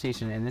a gas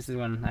station, and this is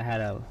when I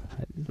had a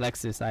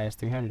Lexus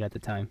IS300 at the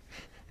time.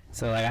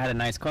 So like I had a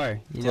nice car.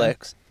 You know?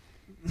 Flex.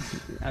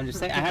 I'm just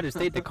saying I had to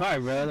state the car,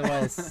 bro.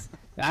 Otherwise,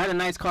 I had a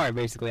nice car.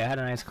 Basically, I had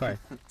a nice car.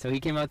 So he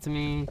came up to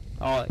me,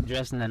 all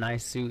dressed in a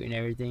nice suit and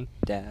everything,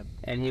 Dab.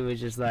 and he was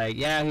just like,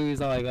 yeah, he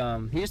was all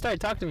like, he just started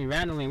talking to me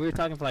randomly. We were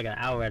talking for like an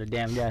hour at a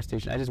damn gas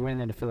station. I just went in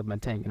there to fill up my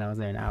tank, and I was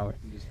there an hour.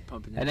 Just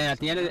pumping And then at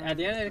the end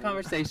of the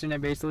conversation,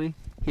 then basically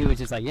he was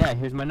just like, yeah,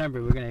 here's my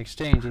number. We're gonna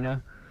exchange. You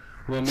know,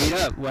 we'll meet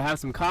up. We'll have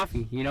some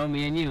coffee. You know,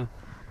 me and you.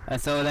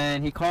 And so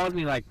then he calls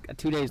me like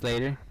 2 days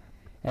later,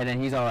 and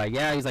then he's all like,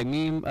 yeah, he's like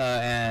me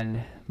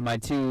and my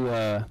two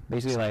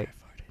basically like,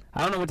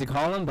 I don't know what to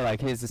call them, but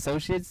like his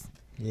associates.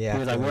 Yeah. He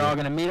was like, we're all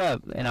gonna meet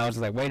up, and I was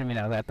just like, wait a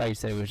minute, I thought you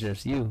said it was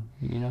just you,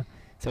 you know.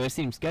 So it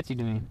seemed sketchy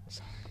to me.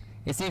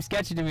 It seemed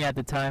sketchy to me at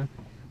the time,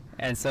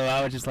 and so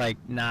I was just like,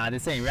 nah,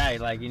 this ain't right.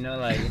 Like, you know,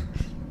 like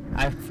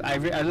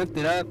I looked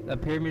it up, a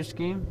pyramid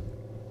scheme,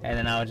 and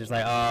then I was just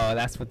like, oh,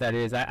 that's what that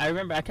is. I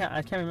remember I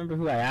can't remember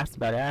who I asked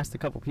about it. I asked a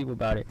couple people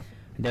about it.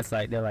 And that's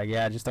like they're like,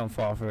 yeah, just don't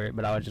fall for it.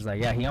 But I was just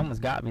like, yeah, he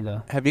almost got me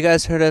though. Have you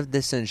guys heard of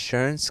this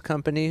insurance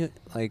company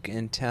like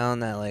in town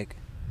that like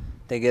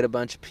they get a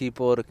bunch of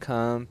people to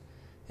come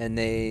and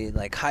they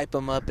like hype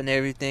them up and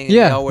everything? And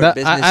they all wear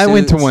business I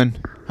went to suits.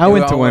 one. I They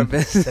went all to wear one.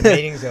 business- The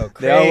meetings go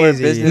They all wear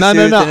crazy. business No,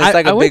 suits no, and it's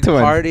like I a went big to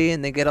one. party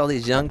and they get all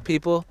these young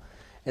people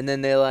and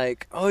then they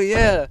like, oh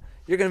yeah,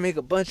 you're gonna make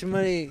a bunch of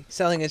money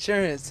selling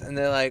insurance, and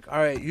they're like, all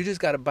right, you just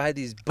gotta buy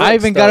these books. I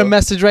even got a though.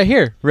 message right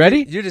here.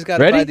 Ready? You just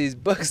gotta Ready? buy these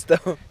books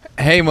though.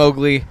 Hey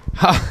Mowgli,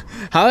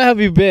 how have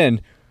you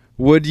been?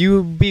 Would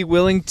you be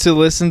willing to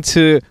listen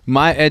to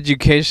my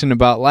education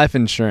about life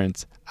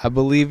insurance? I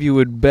believe you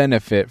would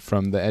benefit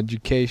from the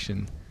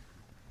education.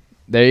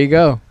 There you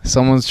go.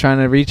 Someone's trying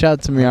to reach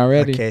out to me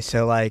already. Okay,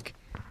 so like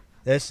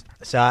this.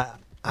 So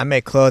I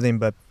make clothing,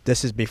 but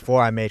this is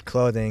before I made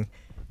clothing,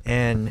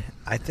 and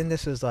I think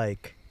this was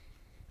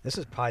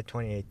probably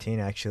 2018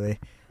 actually,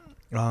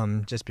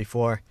 just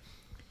before,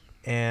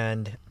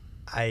 and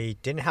I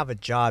didn't have a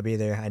job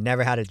either. I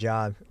never had a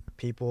job.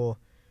 People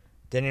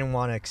didn't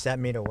want to accept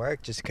me to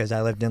work just because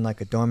I lived in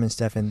like a dorm and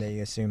stuff, and they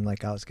assumed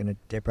like I was gonna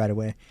dip right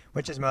away,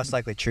 which is most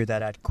likely true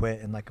that I'd quit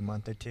in like a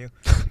month or two.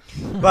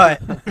 But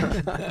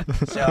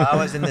so I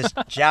was in this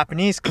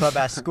Japanese club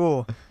at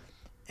school,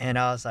 and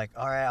I was like,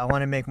 all right, I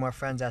want to make more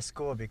friends at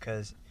school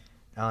because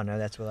I don't know,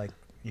 that's what like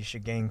you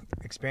should gain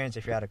experience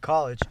if you're out of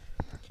college.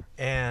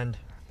 And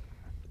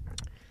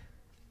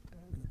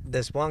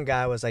this one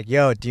guy was like,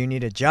 yo, do you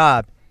need a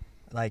job?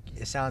 Like,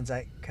 it sounds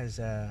like, because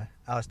I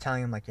was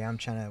telling him, like, yeah, I'm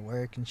trying to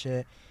work and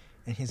shit.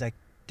 And he's like,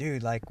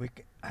 dude, like,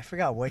 I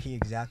forgot what he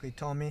exactly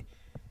told me.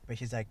 But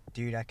he's like,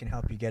 dude, I can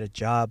help you get a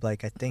job.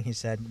 Like, I think he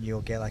said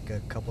you'll get, like, a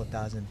couple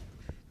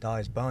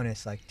 $1,000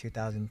 bonus, like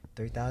 $2,000,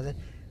 $3,000.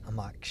 I'm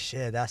like,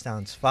 shit, that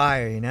sounds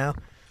fire, you know?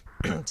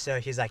 So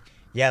he's like,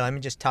 yeah, let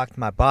me just talk to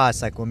my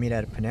boss. Like, we'll meet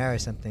at a Panera or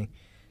something.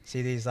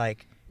 See these,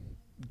 like,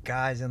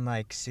 guys in,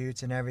 like,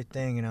 suits and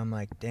everything. And I'm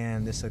like,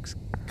 damn, this looks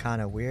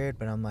kind of weird.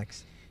 But I'm like,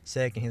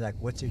 sick. And he's like,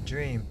 what's your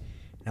dream?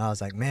 And I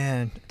was like,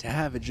 man, To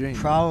have a dream.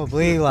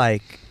 probably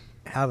like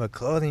have a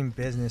clothing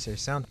business or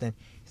something.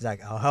 He's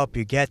like, I'll help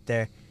you get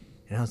there.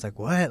 And I was like,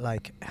 what?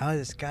 Like, how is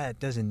this guy that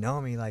doesn't know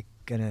me like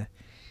gonna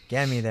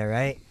get me there,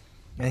 right?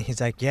 And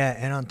he's like, yeah,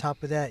 and on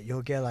top of that,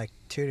 you'll get like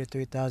 $2,000 to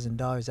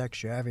 $3,000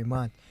 extra every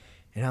month.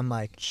 And I'm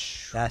like,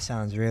 that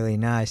sounds really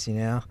nice, you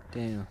know?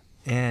 Damn.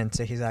 And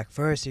so he's like,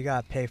 first you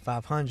gotta pay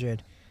 $500.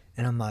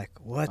 And I'm like,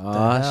 what the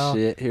Oh hell?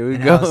 shit! Here we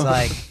And go.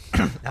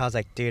 I was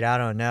like, dude, I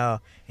don't know.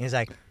 And he's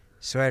like,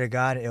 swear to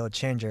God, it'll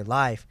change your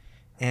life.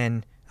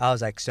 And I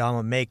was like, so I'm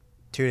gonna make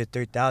 $2,000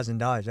 to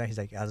 $3,000, right? He's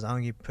like, as long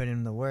as you put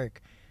in the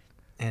work.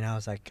 And I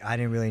was like, I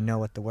didn't really know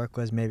what the work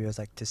was. Maybe it was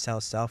like to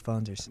sell cell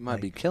phones or Might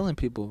like be killing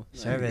people.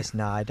 service.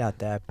 Nah, I doubt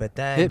that. But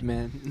then,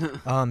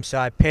 Hitman. so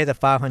I pay the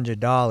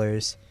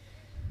 $500,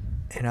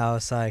 and I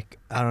was like,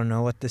 I don't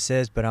know what this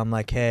is, but I'm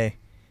like, hey,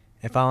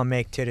 if I want to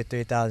make $2,000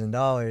 to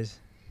 $3,000,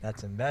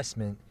 that's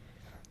investment.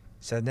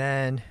 So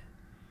then,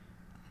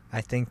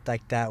 I think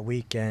like that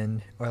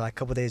weekend or like a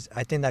couple days.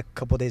 I think that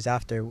couple days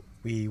after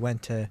we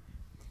went to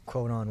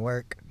quote on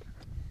work,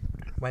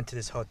 went to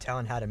this hotel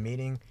and had a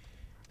meeting.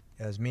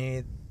 It was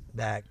me,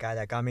 that guy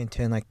that got me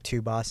into, and like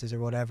two bosses or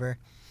whatever.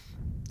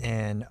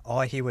 And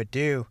all he would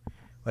do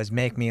was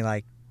make me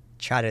like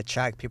try to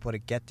attract people to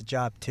get the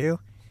job too.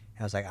 And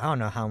I was like, I don't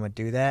know how I'm gonna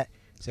do that.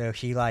 So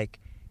he like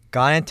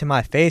got into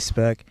my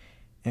Facebook,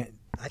 and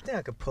I think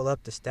I could pull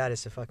up the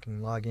status if I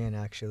can log in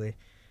actually.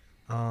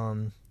 But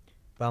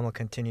I'm gonna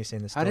continue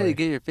saying the How story. did he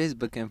get your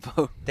Facebook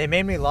info? They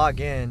made me log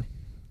in,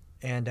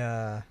 and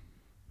let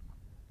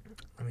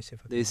me see if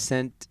I can. They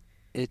sent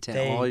it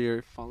to all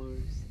your followers.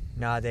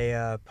 Nah,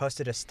 they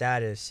posted a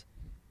status,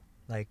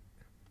 like,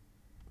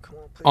 come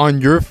on, please.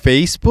 On your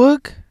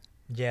Facebook?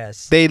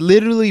 Yes, They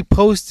literally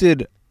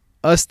posted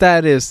a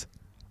status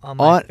on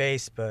my on-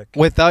 Facebook.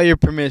 without your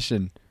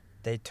permission.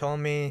 They told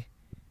me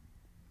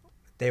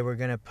they were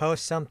gonna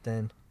post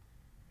something,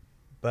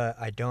 but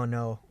I don't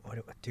know.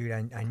 Dude,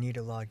 I need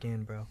to log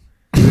in, bro.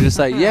 You were just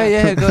like,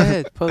 yeah, go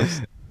ahead,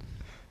 post.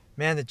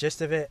 Man, the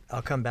gist of it,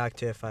 I'll come back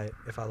to if I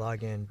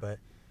log in, but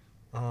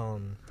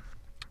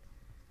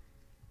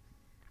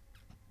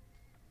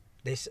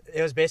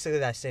it was basically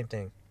that same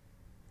thing.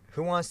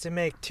 Who wants to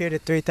make $2,000 to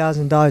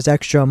 $3,000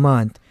 extra a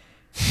month?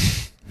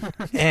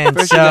 And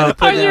First you gotta so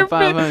put down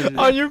 500.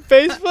 On your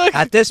Facebook?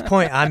 at this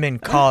point, I'm in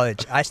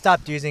college. I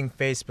stopped using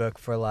Facebook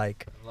for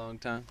like Long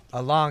time.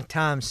 a long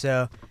time.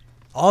 So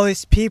all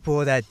these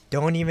people that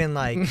don't even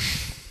like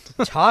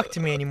talk to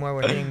me anymore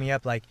were hitting me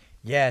up like,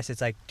 yes,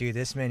 it's like, dude,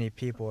 this many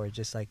people are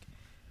just like,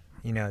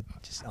 you know,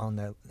 just on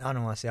their, I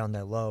don't want to say on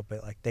their low,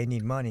 but like they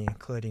need money,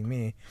 including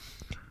me.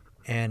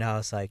 And I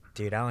was like,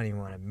 dude, I don't even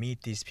want to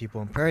meet these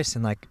people in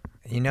person. Like,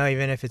 you know,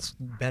 even if it's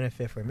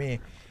benefit for me.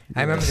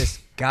 I remember this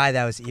guy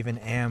that was even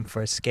AM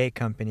for a skate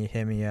company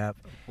hit me up.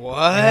 What?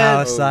 And I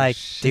was Oh, like,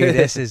 shit. dude,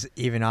 this is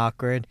even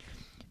awkward.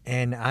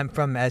 And I'm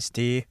from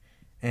SD,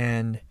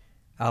 and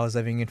I was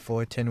living in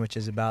Fullerton, which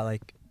is about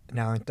like an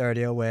hour and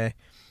 30 away.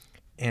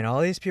 And all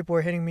these people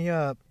were hitting me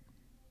up.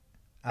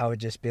 I would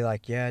just be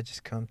like, yeah,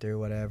 just come through,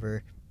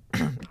 whatever.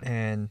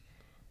 And,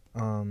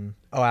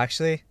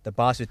 actually, the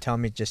boss would tell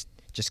me just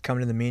come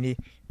to the meeting.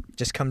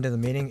 Just come to the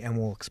meeting and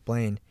we'll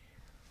explain.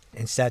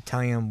 Instead of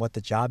telling him what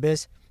the job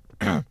is.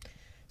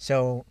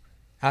 So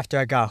after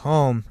I got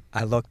home,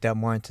 I looked up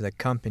more into the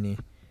company,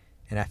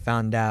 and I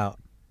found out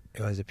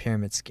it was a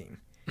pyramid scheme.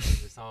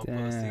 Just all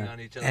posting Damn. on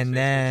each other's And Facebook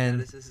then-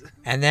 statuses.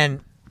 And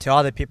then to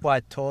all the people I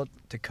told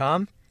to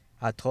come,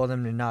 I told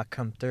them to not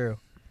come through.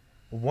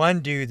 One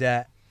dude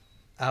that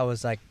I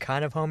was like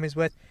kind of homies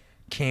with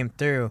came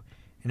through,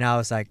 and I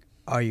was like,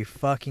 "Are you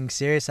fucking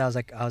serious?" I was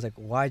like,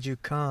 "Why'd you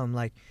come?"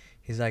 Like,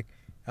 he's like,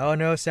 "Oh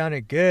no, it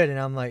sounded good," and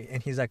I'm like,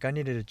 and he's like, "I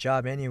needed a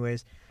job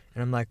anyways,"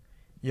 and I'm like,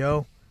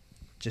 "Yo,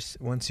 just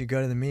once you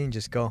go to the meeting,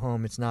 just go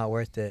home. It's not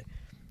worth it."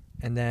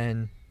 And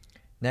then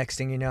next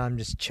thing you know, I'm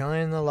just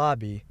chilling in the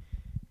lobby,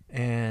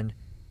 and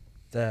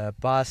the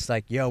boss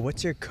like, "Yo,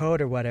 what's your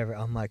code or whatever?"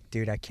 I'm like,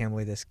 "Dude, I can't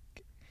believe this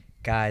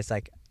guy's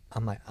like,"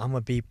 I'm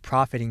gonna be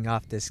profiting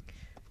off this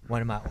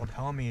one of my old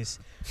homies.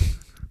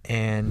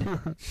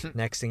 And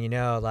next thing you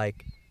know,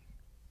 like,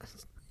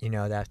 you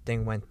know, that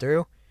thing went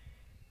through,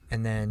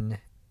 and then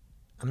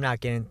I'm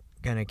not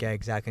gonna get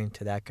exactly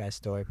into that guy's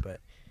story, but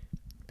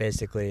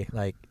basically,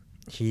 like,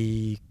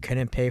 he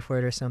couldn't pay for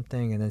it or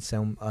something, and then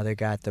some other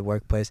guy at the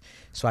workplace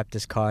swiped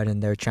his card,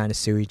 and they're trying to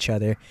sue each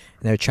other,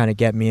 and they're trying to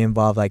get me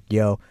involved, like,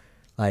 "Yo,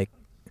 like,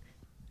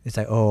 it's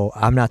like, oh,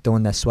 I'm not the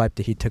one that swiped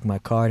it, he took my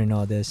card and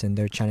all this," and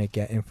they're trying to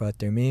get info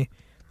through me.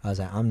 I was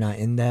like, I'm not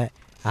in that.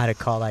 I had to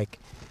call like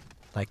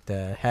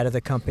the head of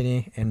the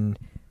company, and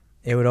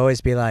it would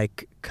always be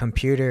like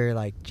computer,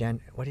 like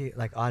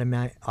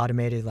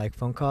automated like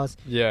phone calls.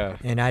 Yeah.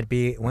 And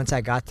once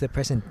I got to the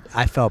person,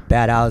 I felt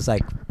bad. I was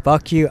like,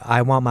 "Fuck you,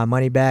 I want my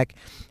money back."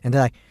 And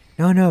they're like,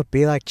 no,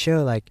 be like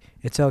chill, like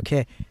it's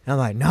okay. And I'm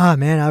like, "Nah,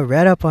 man, I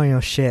read up on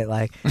your shit."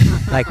 Like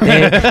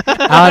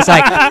I was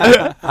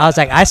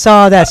like, I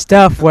saw all that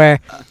stuff where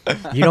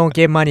you don't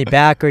get money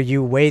back, or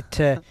you wait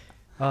to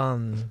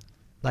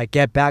like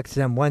get back to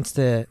them once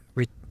the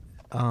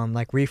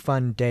like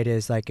refund date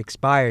is like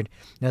expired.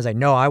 And I was like,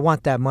 "No, I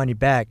want that money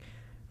back."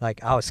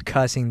 Like, I was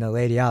cussing the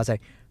lady. I was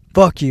like,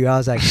 "Fuck you." I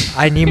was like,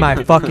 "I need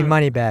my fucking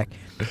money back."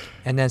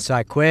 And then so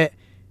I quit,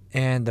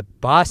 and the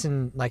boss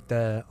and like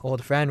the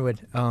old friend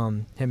would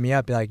hit me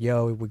up, be like,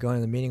 "Yo, we're going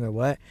to the meeting or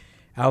what?"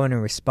 I wouldn't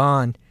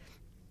respond,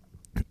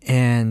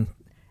 and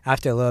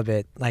after a little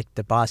bit, like,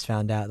 the boss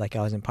found out like I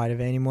wasn't part of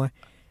it anymore,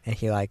 and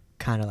he like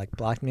kind of like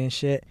blocked me and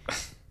shit.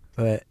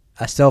 But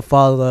I still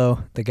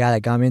follow the guy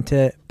that got me into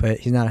it, but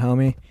he's not a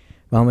homie.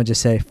 But I'm gonna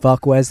just say,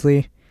 fuck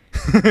Wesley.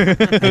 Did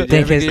you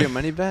ever get your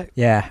money back?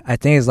 Yeah, I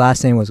think his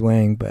last name was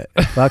Wang, but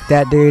fuck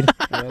that dude.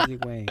 Wesley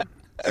Wayne.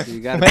 You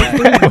got it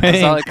back.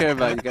 That's all I care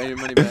about. You got your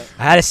money back.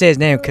 I had to say his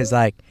name because,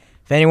 like,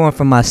 if anyone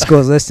from my school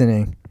is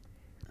listening,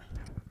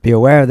 be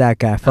aware of that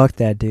guy. Fuck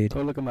that dude.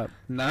 Go look him up.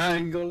 Nah,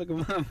 go look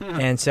him up.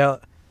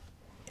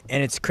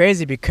 And it's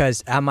crazy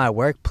because at my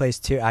workplace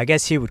too, I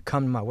guess he would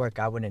come to my work,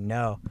 I wouldn't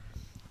know.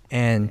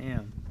 And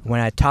Damn.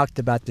 when I talked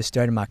about this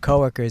story to my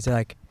coworkers, they're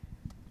like,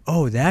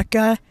 "Oh, that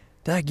guy?"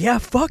 They're like, "Yeah,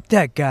 fuck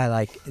that guy."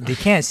 Like, they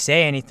can't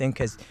say anything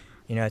because,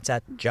 you know, it's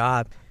at the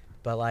job.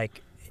 But,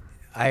 like,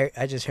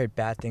 I just heard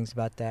bad things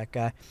about that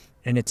guy.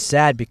 And it's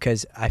sad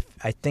because I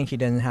think he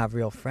doesn't have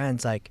real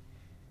friends. Like,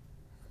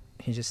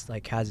 he just,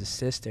 like, has a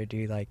sister,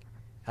 dude. Like,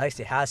 at least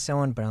he has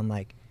someone, but I'm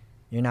like,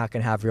 you're not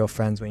going to have real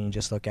friends when you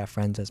just look at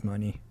friends as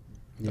money.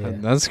 Yeah.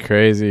 That's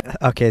crazy.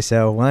 Okay,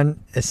 so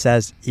one, it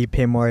says,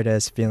 Ipe Morita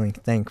is feeling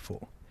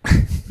thankful.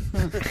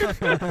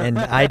 And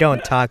I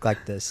don't talk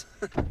like this.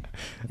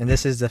 And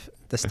this is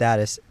the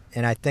status.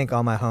 And I think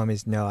all my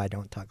homies know I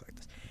don't talk like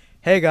this.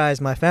 "Hey guys,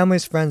 my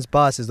family's friend's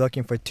boss is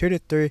looking for 2 to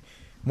 3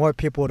 more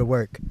people to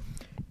work.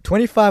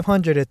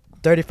 $2,500 to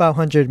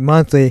 $3,500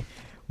 monthly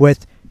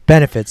with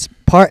benefits,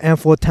 part and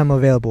full time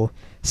available.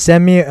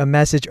 Send me a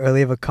message or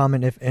leave a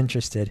comment if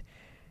interested."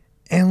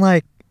 And,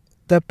 like,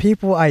 the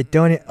people I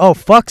donate. Oh,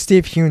 fuck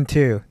Steve Hune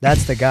too.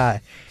 That's the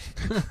guy.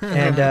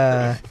 And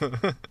oh,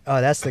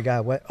 that's the guy.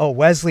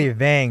 Wesley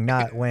Vang,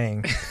 not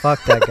Wang.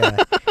 Fuck that guy.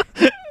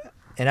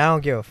 And I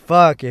don't give a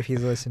fuck if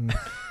he's listening.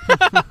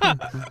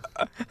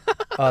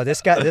 Oh,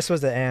 this guy. This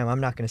was the AM. I'm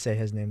not gonna say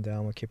his name though.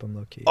 I'm gonna keep him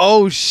low key.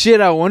 Oh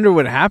shit! I wonder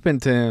what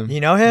happened to him.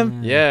 You know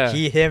him? Yeah.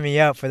 He hit me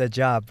up for the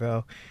job,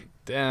 bro.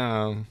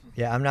 Damn.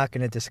 Yeah, I'm not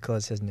gonna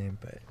disclose his name,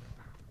 but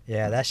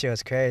yeah, that shit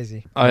was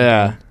crazy. Oh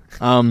yeah.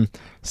 Fuck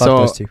So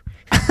those two.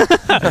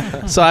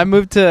 so I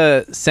moved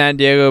to San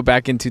Diego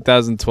back in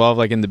 2012,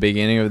 like in the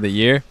beginning of the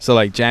year. So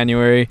like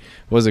January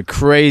was a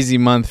crazy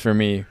month for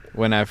me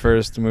when I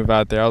first moved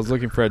out there. I was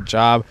looking for a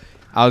job.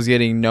 I was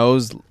getting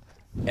no's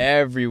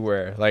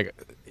everywhere, like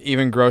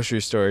even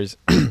grocery stores.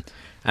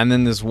 And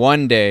then this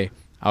one day,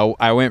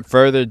 I went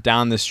further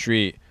down the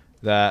street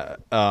that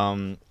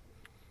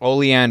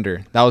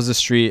Oleander. That was the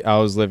street I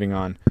was living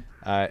on,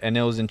 and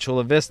it was in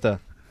Chula Vista.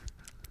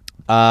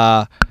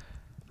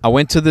 I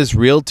went to this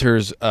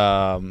realtor's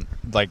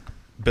like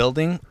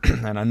building,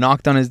 and I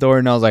knocked on his door,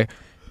 and I was like,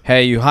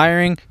 "Hey, you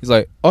hiring?" He's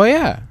like, "Oh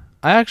yeah,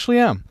 I actually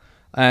am,"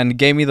 and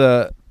gave me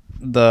the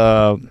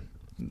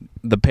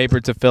paper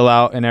to fill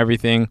out and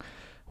everything.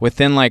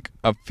 Within like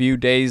a few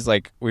days,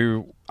 like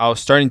I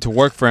was starting to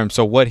work for him.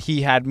 So what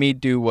he had me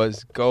do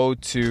was go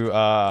to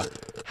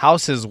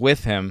houses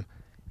with him,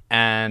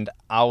 and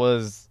I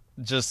was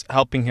just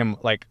helping him.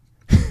 Like,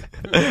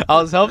 I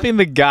was helping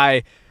the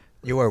guy.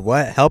 You were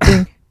what?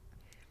 Helping?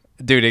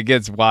 Dude, it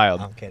gets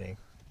wild. I'm kidding.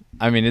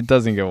 I mean, it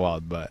doesn't get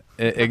wild, but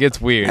it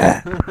gets weird.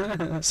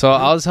 So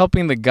I was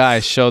helping the guy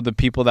show the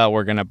people that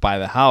were gonna buy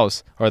the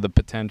house or the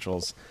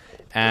potentials,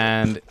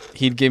 and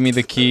he'd give me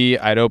the key.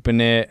 I'd open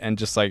it and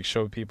just like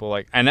show people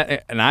like, and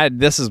I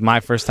this is my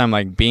first time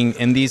like being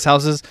in these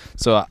houses,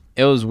 so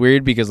it was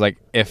weird because like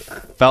it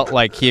felt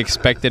like he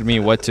expected me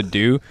what to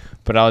do,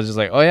 but I was just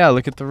like, oh yeah,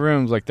 look at the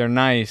rooms, like they're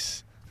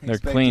nice. They're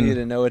Expect clean. you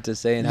to know what to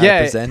say and how to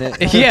present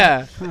it.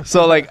 Yeah.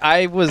 So like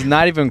I was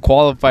not even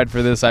qualified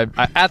for this I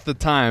at the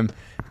time,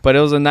 but it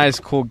was a nice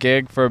cool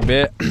gig for a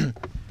bit.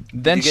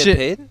 Then Did you shit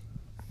get paid?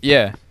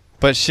 Yeah.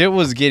 But shit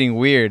was getting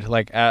weird.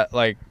 Like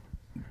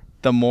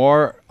the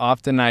more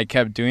often I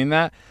kept doing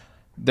that,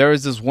 there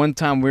was this one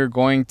time we were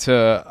going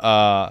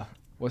to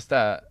what's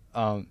that?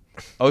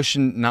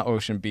 Not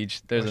Ocean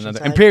Beach. There's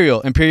another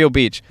Imperial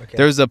Beach. Okay.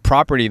 There's a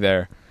property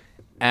there.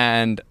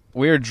 And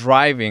we were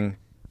driving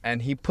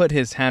and he put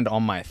his hand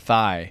on my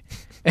thigh.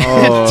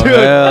 Oh,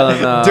 hell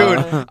no.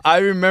 Dude, I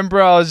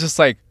remember I was just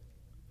like,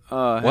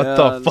 Oh, what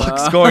hell the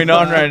fuck's no. going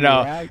on right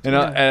now? Yeah, You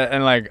know,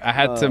 and like I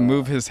had to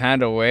move his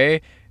hand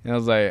away, and I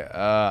was like,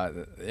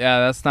 yeah,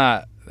 that's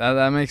not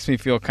that makes me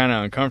feel kind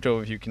of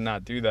uncomfortable if you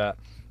cannot do that.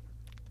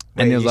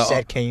 Wait, he was you like,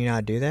 said, can you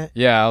not do that?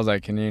 yeah, I was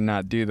like, can you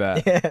not do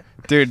that? Yeah.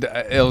 Dude,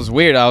 it was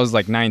weird. I was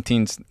like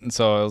 19,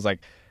 so it was like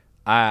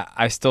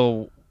I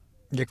still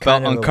You're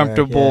felt kind of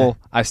uncomfortable. aware,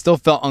 I still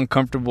felt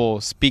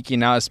uncomfortable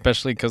speaking out,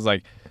 especially because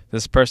like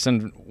this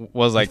person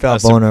was yeah. like You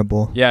felt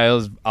vulnerable. yeah,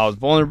 I was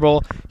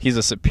vulnerable. He's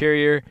a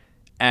superior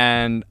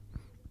and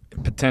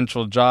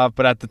potential job,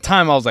 but at the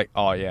time I was like,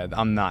 oh yeah,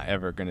 I'm not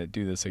ever gonna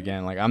do this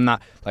again. Like I'm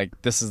not like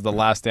this is the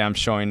last day I'm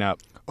showing up.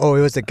 Oh,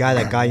 it was the guy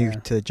that got you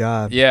to the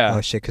job. Yeah.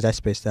 Oh shit, because I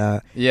spaced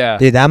out. Yeah,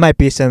 Dude, that might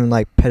be some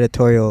like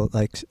predatory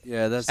like.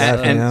 Yeah, that's And-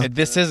 and, you know?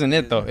 this isn't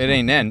it though. It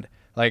ain't end.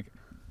 Like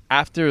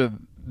after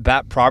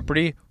that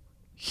property,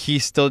 he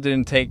still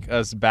didn't take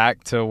us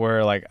back to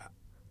where like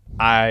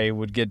I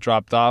would get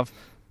dropped off,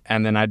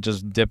 and then I'd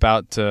just dip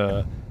out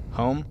to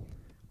home.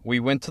 We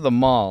went to the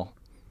mall,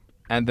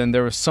 and then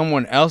there was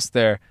someone else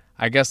there.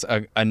 I guess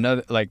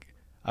another like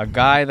a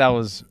guy that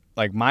was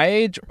like my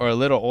age or a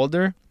little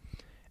older,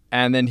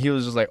 and then he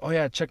was just like, "Oh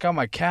yeah, check out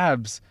my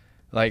calves."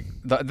 Like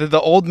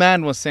the old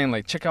man was saying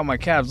like, "Check out my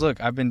calves.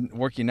 Look, I've been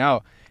working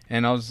out."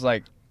 And I was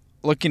like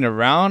looking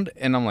around,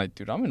 and I'm like,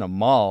 "Dude, I'm in a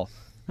mall.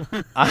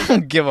 I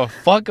don't give a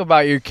fuck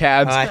about your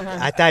calves."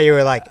 I thought you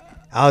were like,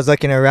 I was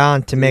looking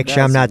around to make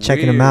sure I'm not that's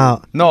checking them weird.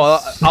 out. No, I No,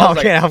 was I'm like,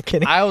 kidding. I'm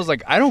kidding. I was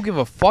like, I don't give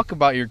a fuck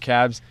about your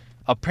calves.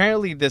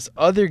 Apparently, this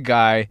other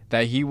guy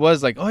that he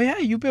was like, oh yeah,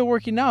 you've been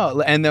working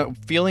out, and the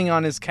feeling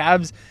on his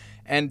calves,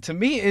 and to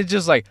me, it's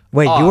just like,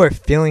 Wait, oh, you were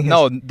feeling his.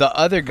 no, the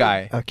other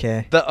guy,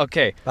 Okay.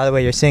 okay, By the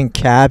way, you're saying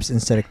cabs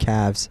instead of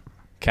calves.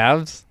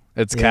 calves,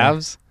 it's Yeah.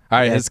 calves. All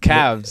right, Yeah, his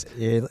calves.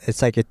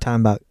 It's like you're talking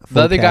about. The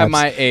full other guy calves.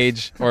 my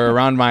age or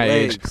around my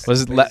age Legs,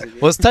 basically.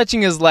 was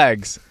touching his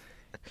legs.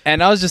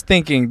 And I was just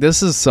thinking,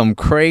 this is some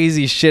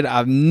crazy shit.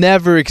 I've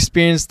never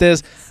experienced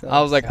this.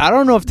 I was like, I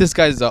don't know if this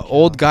guy's the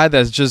old guy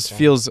that just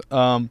feels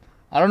I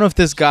don't know if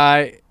this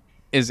guy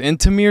is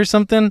into me or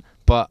something,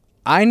 but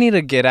I need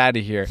to get out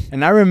of here.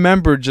 And I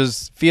remember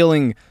just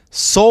feeling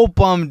so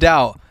bummed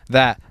out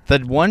that the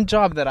one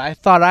job that I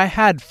thought I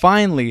had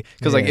finally,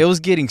 because like Yeah. it was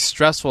getting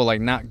stressful,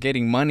 like not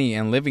getting money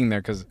and living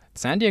there, because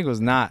San Diego's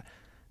not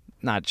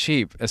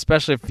cheap,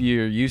 especially if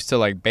you're used to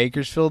like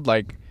Bakersfield,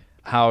 like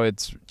how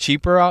it's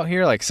cheaper out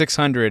here, like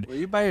 600. Were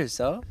you by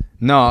yourself?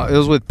 No, it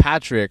was with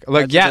Patrick.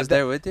 Like Patrick yeah, was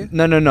there with you?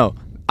 no.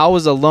 I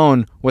was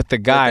alone with the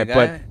guy, guy?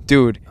 but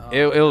dude,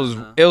 it was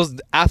no. it was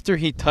after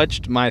he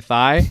touched my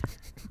thigh.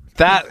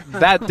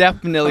 That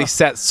definitely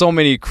set so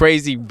many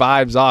crazy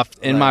vibes off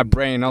in my Like,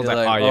 brain. I was you're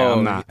like, oh yeah,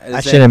 I'm not. this I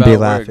ain't shouldn't be about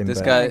work. laughing,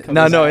 This but-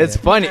 guy. No, it's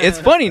funny. It's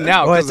funny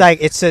now. Well, 'cause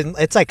it's like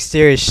it's like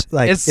serious.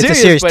 Like It's it's, serious,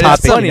 a serious but it's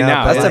topic. funny you know,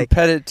 now. but, That's Yeah. some like,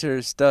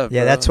 predator stuff.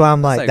 yeah, bro. that's why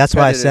I'm like. That's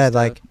why I predator said stuff.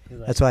 like.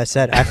 That's why I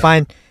said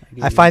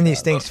I find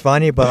these things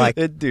funny, but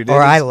like, Dude,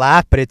 or it I is-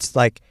 laugh, but it's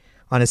like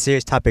on a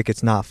serious topic,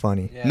 it's not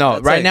funny. Yeah, No,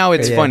 that's right like- now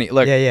it's Yeah, funny.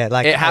 Look, yeah,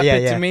 like it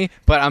happened yeah. to me,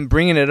 but I'm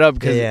bringing it up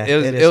because Yeah,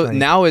 it it is funny.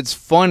 now it's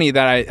funny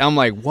that I'm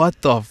like,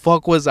 what the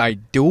fuck was I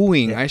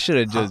doing? Yeah. I should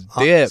have just Uh,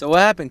 dipped. So what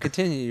happened?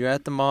 Continue. You're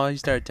at the mall. You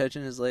started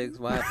touching his legs.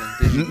 What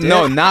happened? Did you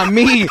No, dip? not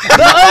me.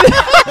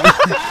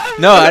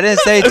 No, I didn't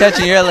say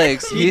touching your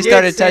legs. He did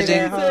started say touching.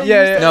 that, huh?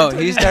 Yeah, yeah. No,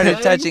 he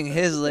started touching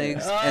his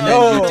legs, and then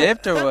No. you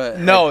dipped or what?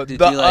 No, Like, did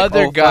the you like, other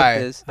oh, fuck guy.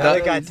 this? The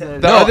other guy The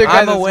said- The No, other guy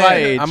I'm that's aware. my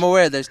age. I'm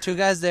aware. There's two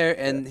guys there,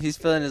 and he's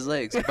feeling his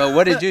legs. But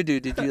what did you do?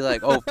 Did you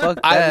like, oh fuck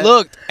I that?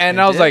 looked and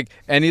You I was did? like,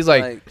 and he's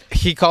like,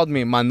 he called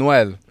me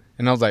Manuel,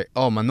 and I was like,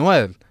 oh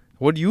Manuel,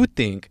 what do you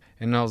think?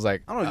 And I was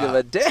like, I don't give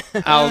a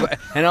damn.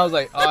 I was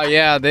like, oh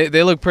yeah,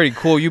 they look pretty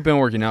cool. You've been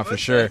working out for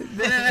sure.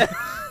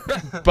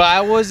 But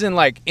I wasn't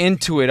like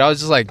into it. I was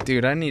just like,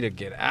 dude, I need to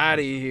get out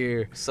of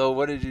here. So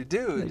what did you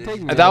do? Did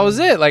you- And that was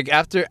it. Like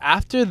after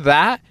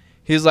that,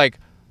 he's like,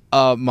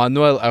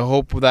 Manuel, I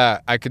hope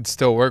that I could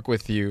still work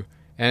with you.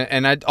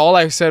 And all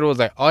I said was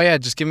like, oh yeah,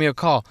 just give me a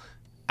call.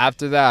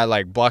 after that, I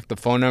like blocked the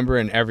phone number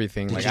and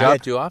everything. Did Like, he I,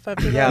 drop you off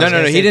after Yeah, I that? was No,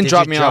 gonna he say, didn't did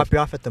drop you me drop off. you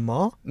off at the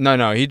mall?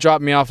 no, he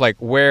dropped me off like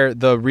where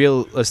the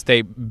real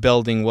estate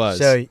building was.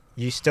 So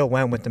you still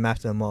went with them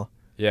after the mall?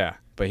 yeah,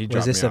 but he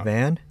dropped Was this me a off.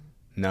 van?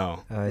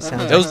 No, It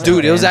sounds It it was like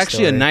dude. It was van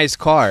actually a story. nice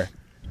car.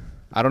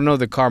 I don't know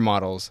the car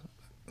models,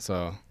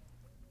 so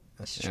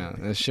That's yeah,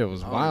 true. this shit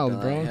was Oh, wild,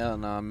 dog, bro. Hell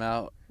no, I'm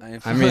out.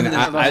 Ain't I mean,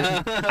 falling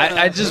in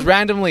I just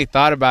randomly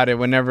thought about it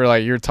whenever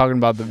like you're talking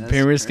about the That's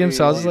pyramid scheme.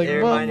 So I was crazy. like,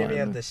 It well, reminded me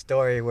of the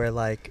story where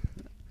like,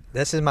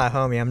 this is my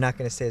homie. I'm not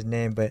gonna say his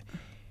name, but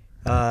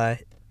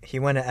he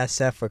went to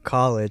SF for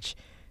college,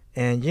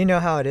 and you know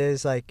how it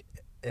is. Like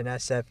in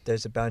SF,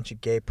 there's a bunch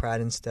of gay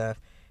pride and stuff,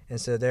 and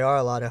so there are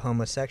a lot of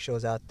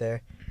homosexuals out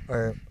there.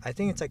 Or I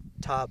think it's like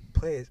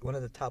one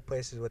of the top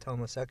places with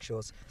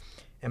homosexuals.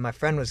 And my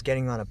friend was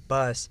getting on a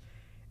bus,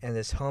 and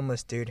this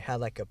homeless dude had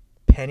like a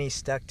penny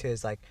stuck to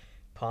his like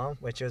palm,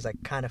 which was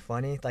like kind of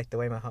funny, like the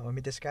way my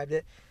homie described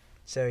it.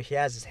 So he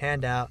has his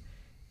hand out,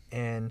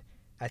 and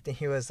I think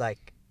he was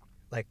like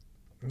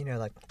you know,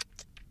 like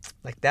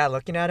that,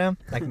 looking at him,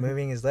 like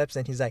moving his lips,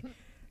 and he's like,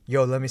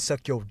 "Yo, let me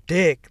suck your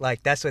dick."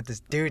 Like that's what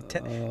this dude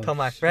told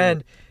my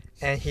friend,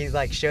 and he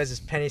like shows his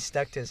penny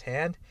stuck to his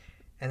hand,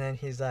 and then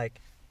he's like,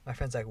 my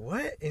friend's like,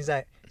 "What?" He's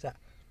like,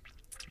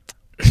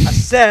 "I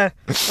said,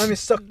 let me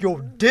suck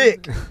your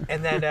dick."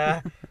 And then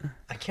I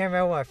can't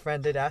remember what my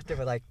friend did after,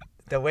 but like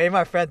the way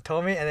my friend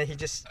told me, and then he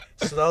just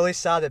slowly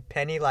saw the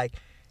penny like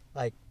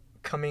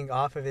coming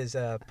off of his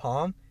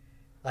palm,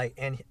 like,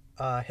 and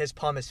his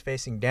palm is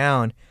facing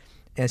down,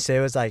 and so it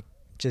was like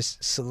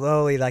just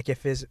slowly, like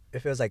if it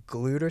was like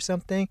glued or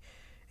something,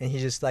 and he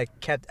just like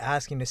kept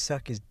asking to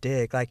suck his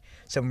dick, like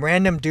some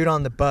random dude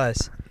on the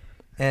bus.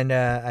 And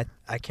I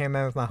can't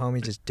remember if my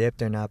homie just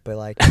dipped or not, but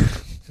like,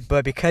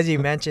 but because you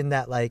mentioned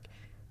that, like,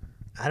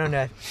 I don't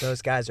know if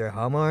those guys are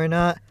homo or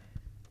not,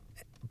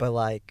 but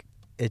like,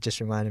 it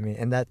just reminded me,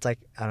 and that's like,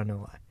 I don't know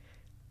why.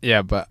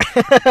 yeah, but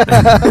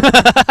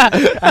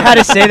I had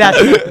to say that.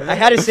 I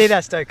had to say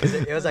that story because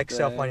it was like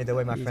so funny the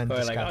way my He's friend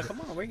probably like, described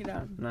 "Oh, come on, bring it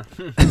down." No.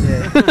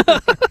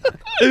 it.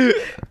 Yeah.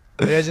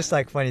 But it was just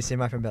like funny seeing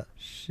my friend be like,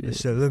 Shit.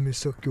 "So let me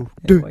suck your Hey,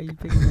 dick." why you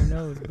picking your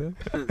nose, bro?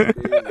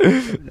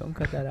 Don't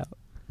cut that out.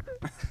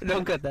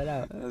 Don't cut that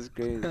out. That's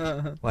crazy.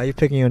 Why are you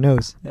picking your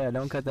nose? Yeah,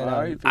 don't cut that Why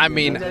are you out. picking I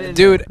mean, Don't cut it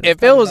dude, out. if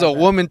Let's it talk was a about that.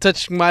 woman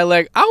touching my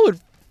leg, I would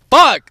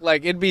fuck.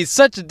 Like it'd be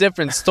such a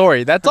different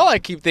story. That's all I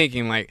keep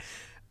thinking. Like,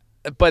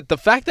 but the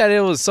fact that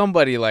it was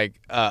somebody like,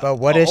 But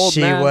what a if old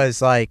she man-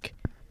 was like,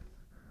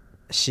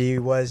 she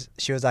was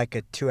like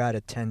a 2 out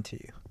of 10 to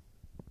you?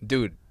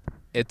 dude,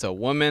 it's a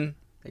woman.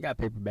 They got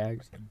paper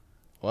bags.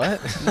 What?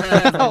 They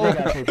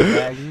got paper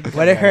bags. You can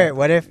What cut if that her? out.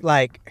 What if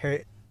like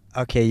her?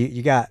 Okay,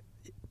 you got.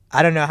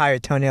 I don't know how your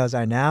toenails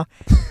are now,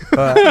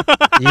 but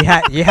you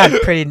had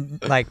pretty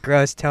like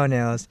gross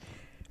toenails.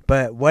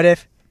 But what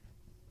if,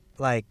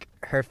 like,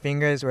 her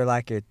fingers were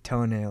like your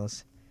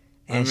toenails,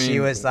 I and she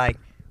mean- was like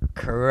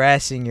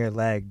caressing your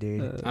leg,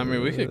 dude? I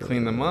mean, we could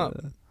clean them up.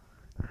 Not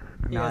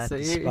Yeah, at so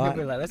the you're spot.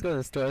 be like, let's go to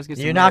the store. Let's get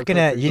some You're not nail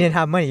gonna. clippers. You didn't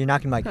have money. You're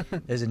not gonna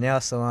like. There's a nail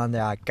salon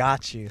there. I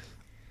got you.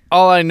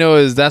 All I know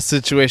is that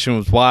situation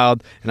was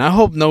wild, and I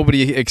hope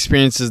nobody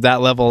experiences that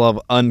level of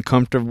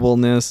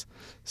uncomfortableness.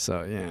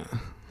 So yeah.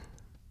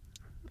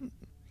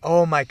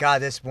 Oh my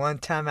god, this one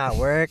time at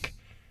work,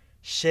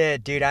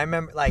 shit, dude, I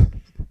remember like,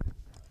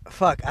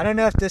 fuck, I don't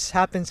know if this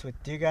happens with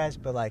you guys,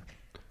 but like,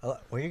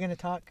 were you gonna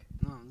talk?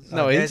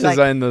 No, there's, he's just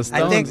like, in the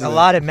I think stones. a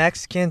lot of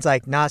Mexicans,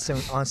 like, not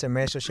on some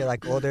racial shit,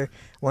 like older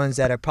ones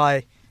that are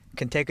probably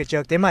can take a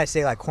joke. They might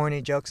say like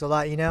horny jokes a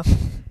lot, you know?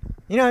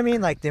 You know what I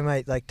mean? Like they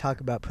might like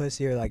talk about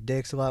pussy or like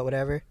dicks a lot,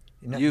 whatever.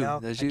 No, You, no,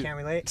 that's I you. can't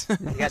relate. You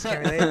guys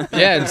can't relate.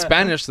 Yeah, in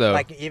Spanish though.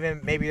 Like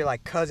even maybe you're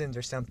like cousins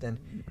or something.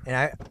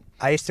 And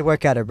I used to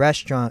work at a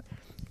restaurant,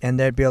 and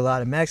there'd be a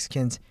lot of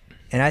Mexicans,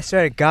 and I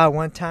swear to God,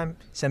 one time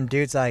some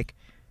dude's like,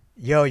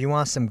 "Yo, you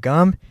want some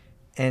gum?"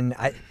 And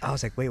I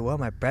was like, "Wait, what?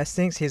 My breath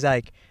stinks?" He's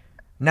like,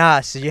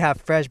 "Nah, so you have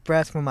fresh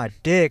breath from my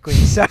dick when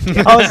you suck me."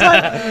 I was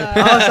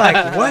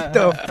like, "What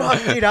the fuck,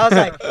 dude?"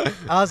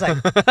 I was like,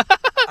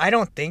 I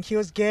don't think he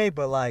was gay,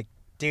 but like,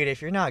 dude,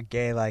 if you're not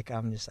gay, like,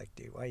 I'm just like,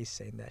 dude, why are you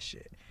saying that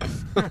shit?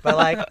 But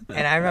like,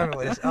 and I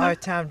remember this other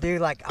time, dude,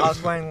 like, I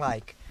was wearing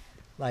like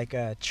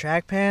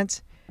track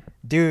pants,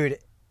 dude.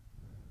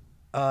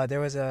 There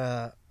was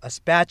a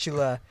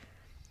spatula,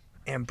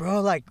 and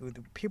bro, like,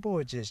 people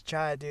would just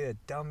try to do the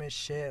dumbest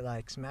shit,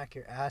 like smack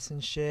your ass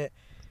and shit.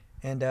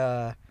 And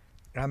I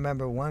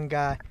remember one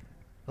guy,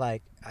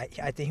 like,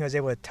 I think he was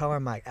able to tell where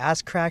my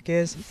ass crack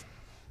is.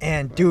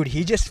 And dude,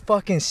 he just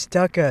fucking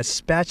stuck a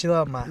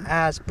spatula up my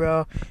ass,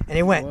 bro, and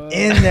it went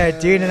in there,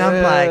 dude. And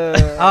I'm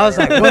like, I was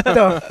like, what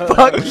the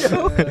fuck,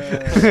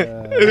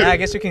 yo? Yeah, I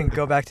guess we can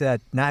go back to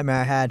that nightmare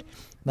I had.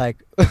 Like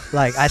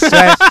I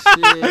swear,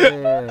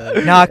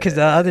 nah, cause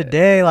the other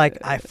day, like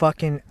I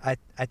think I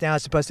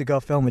was supposed to go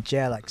film with Jay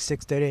at like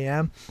 6:30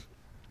 a.m.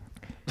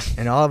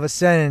 And all of a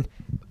sudden,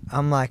 I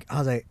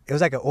was like, it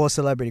was like an old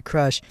celebrity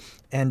crush,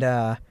 and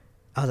I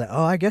was like,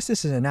 oh, I guess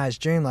this is a nice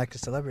dream, like a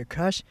celebrity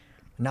crush.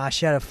 Nah,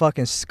 she had a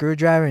fucking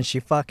screwdriver and she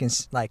fucking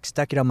like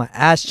stuck it on my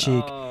ass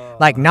cheek. Oh.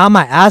 Like not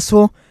my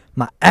asshole,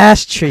 my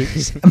ass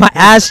cheeks, my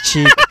ass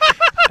cheek.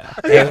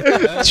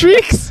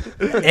 Treeks.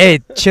 Hey,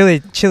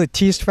 chili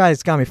cheese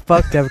fries got me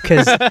fucked up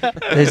because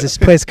there's this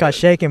place called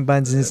Shaking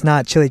Buns and it's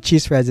not chili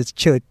cheese fries, it's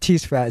chili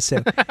cheese fries. So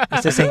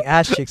instead of saying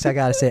ass cheeks, I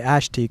gotta say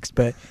ass cheeks.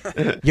 But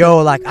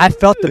yo, like I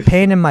felt the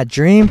pain in my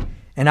dream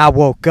and I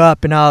woke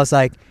up and I was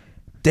like,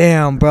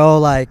 damn, bro,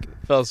 like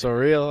Felt so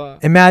real. Huh?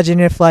 imagine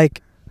if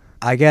like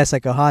I guess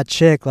like a hot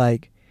chick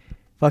like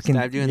fucking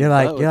Stabbed you in you're the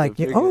like butt you're with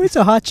like a oh freaking- it's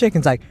a hot chick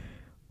and it's like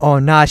oh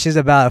nah she's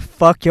about to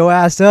fuck your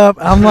ass up.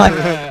 I'm like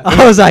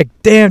I was like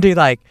damn dude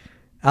like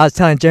I was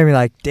telling Jeremy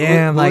like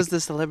damn Who like was the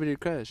celebrity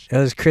crush? it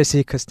was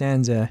Chrissy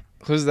Costanza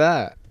Who's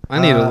that? I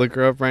need to Uh, look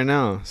her up right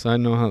now so I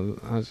know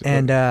how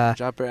and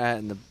Drop her at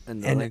in the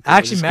and link I in the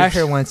actually met her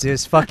description. once. It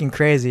was fucking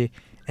crazy,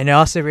 and it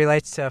also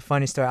relates to a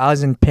funny story. I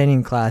was in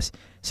painting class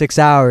 6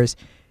 hours,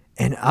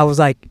 and I was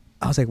like,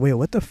 wait,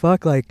 what the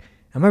fuck? Like,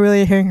 am I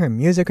really hearing her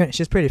music?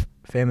 She's pretty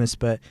famous,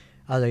 but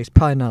I was like, it's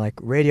probably not like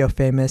radio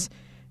famous.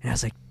 And I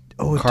was like,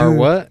 oh, dude,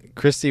 what?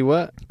 Christy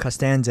what?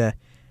 Costanza,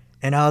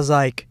 and I was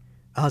like,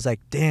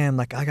 damn,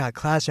 like I got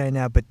class right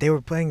now, but they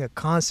were playing a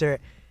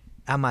concert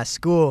at my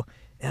school,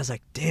 and I was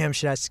like, damn,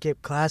 should I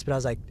skip class? But I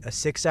was like, a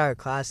 6 hour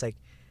class, like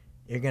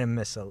you're gonna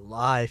miss a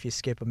lot if you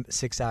skip a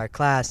 6 hour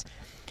class.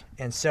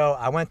 And so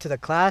I went to the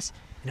class,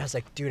 and I was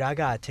like, dude, I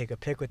gotta take a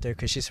pic with her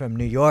because she's from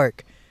New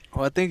York.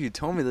 Oh, I think you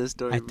told me this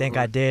story. I think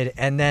before. I did.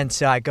 And then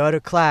so I go to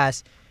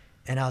class,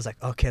 and I was like,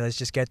 okay, let's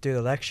just get through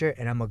the lecture,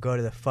 and I'm gonna go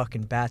to the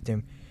fucking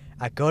bathroom.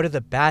 I go to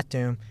the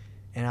bathroom,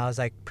 and I was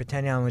like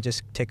pretending I'm gonna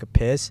just take a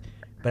piss,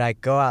 but I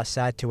go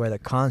outside to where the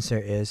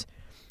concert is,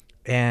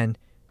 and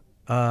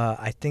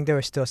I think they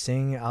were still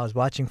singing. I was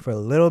watching for a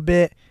little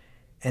bit,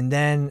 and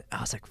then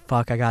I was like,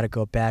 fuck, I gotta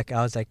go back.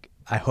 I was like,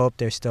 I hope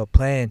they're still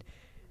playing.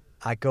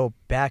 I go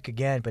back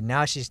again, but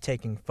now she's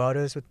taking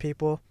photos with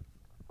people,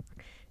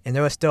 and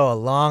there was still a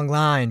long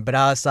line, but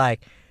I was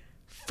like,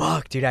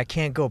 fuck, dude, I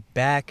can't go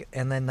back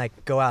and then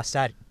like go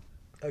outside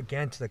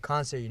again to the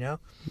concert, you know?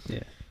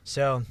 Yeah.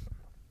 So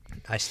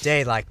I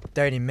stayed like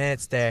 30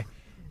 minutes there,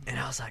 and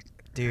I was like,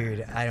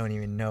 dude, I don't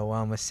even know what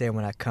I'm gonna say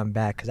when I come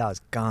back, because I was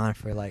gone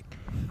for like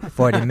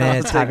 40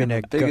 minutes having to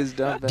the go. biggest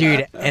dump.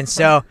 Dude, and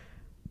so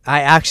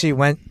I actually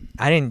went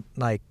to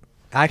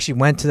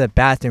the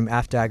bathroom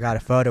after I got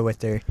a photo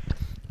with her,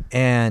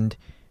 and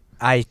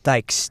I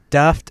like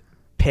stuffed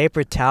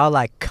paper towel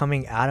like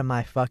coming out of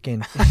my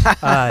fucking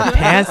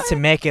pants to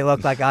make it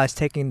look like I was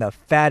taking the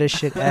fattest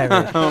shit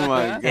ever. Oh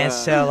my god. And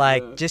so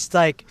like just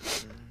like,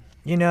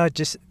 you know,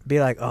 just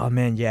be like, oh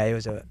man, yeah, it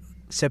was a,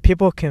 so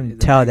people can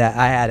tell that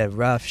I had a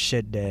rough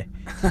shit day.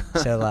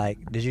 So like,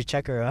 did you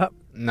check her up?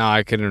 No,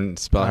 I couldn't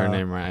spell her Oh.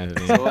 name right.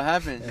 So what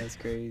happened? That's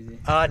crazy.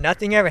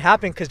 Nothing ever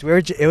happened because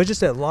it was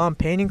just a long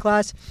painting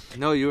class.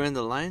 No, you were in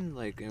the line.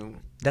 Like,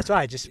 That's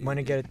why I just want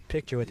to get a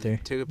picture with her.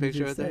 took a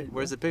picture just with her. said,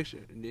 Where's the picture?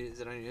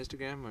 Is it on your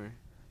Instagram or?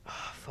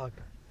 Oh, fuck.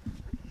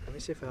 Let me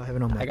see if I have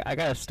it on my. I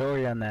got a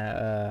story on that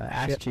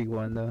ass Shit. cheek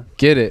one though.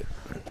 Get it.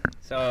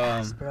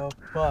 So Bro,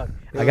 fuck.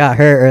 I got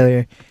hurt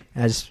earlier.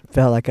 I just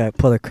felt like I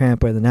pulled a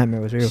cramp or the nightmare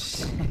was real.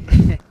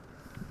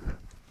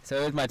 so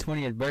it was my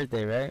 20th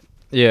birthday, right?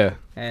 Yeah.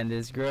 And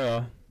this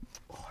girl,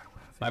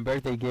 my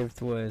birthday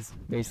gift was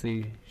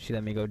basically she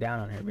let me go down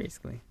on her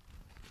basically.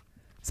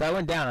 So I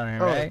went down on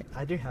her, right?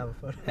 I do have a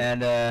photo.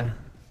 And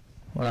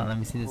hold on, let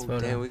me see this Oh, photo.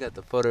 damn, we got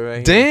the photo right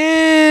here.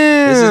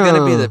 Damn. This is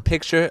gonna be the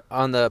picture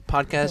on the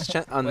podcast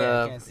on Wait,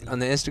 I the can't see. on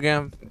the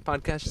Instagram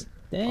podcast.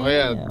 Damn. Oh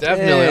yeah,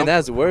 definitely. Hey,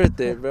 that's worth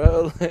it,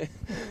 bro.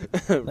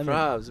 me-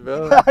 Props,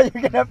 bro.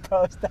 You're gonna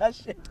post that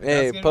shit.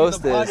 Hey, gonna be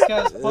post the this.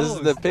 podcast This is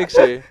post. the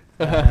picture.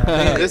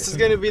 This is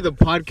gonna be the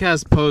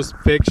podcast post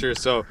picture.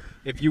 So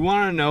if you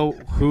want to know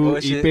who Oh,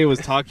 shit. Ipe was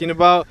talking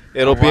about,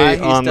 it'll be Why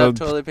he on stuffed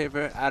the. toilet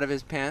paper out of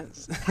his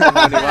pants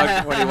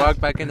when he walked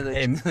back into the.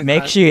 Hey,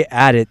 make sure you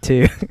add it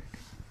too.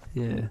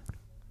 Yeah.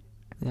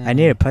 I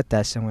need to put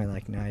that somewhere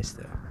like nice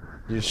though.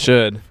 You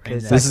should.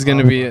 'Cause This is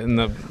gonna be in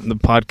the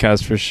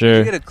podcast for Did sure.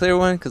 you get a clear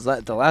one? Cause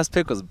the last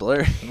pic was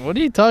blurry. What are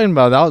you talking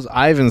about? That was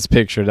Ivan's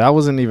picture. That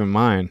wasn't even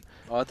mine.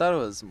 Oh, I thought it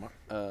was.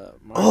 Oh,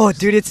 Mark's.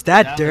 dude, it's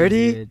that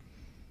dirty.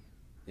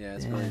 Yeah,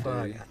 it's Yeah. really Fuck.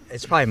 dirty.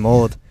 It's probably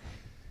mold.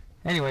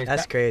 Anyways,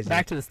 That's crazy.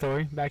 Back to the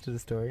story. Back to the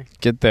story.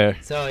 Get there.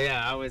 So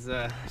yeah, I was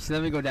she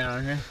let me go down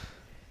on her,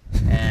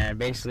 and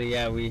basically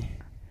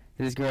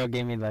this girl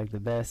gave me like the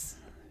best.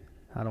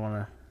 I don't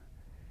wanna.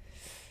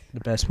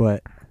 The best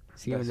what?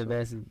 She gave me the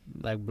best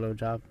like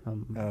blowjob. Oh,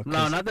 No,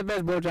 'cause- not the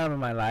best blowjob in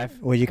my life.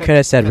 Well, you could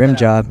have said rim that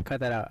job. out. Cut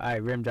that out. All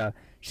right, rim job.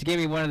 She gave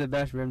me one of the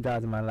best rim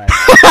jobs in my life.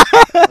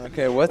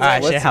 Okay, what's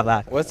Alright, what's, shit, how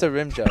loud? what's a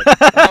rim job? Oh,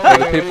 wait, the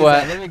what people is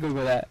that? at- Let me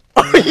Google that.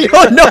 You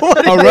don't know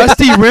what A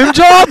rusty rim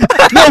job?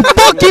 No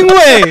fucking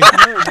way.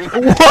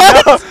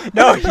 What?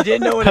 No, he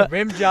didn't know what a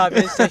rim job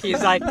is, so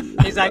he's like,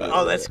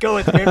 oh, let's go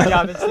with rim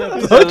job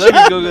instead. So let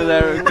me Google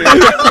that real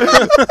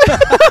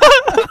quick.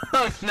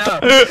 no.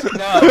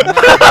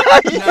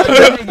 She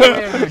didn't give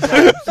me a rim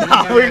job. She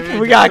didn't give me a rim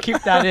We job. gotta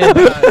keep that in. All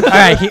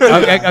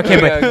right, okay,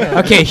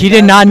 but he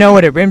did not know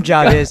what a rim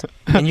job is.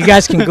 And you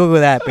guys can Google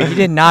that, but he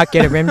did not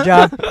get a rim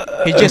job.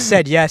 He just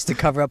said yes to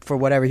cover up for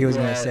whatever he was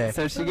Yeah, gonna say.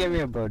 So she gave me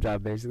a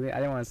blowjob, basically. I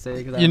didn't want to say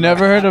it because You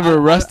never heard of a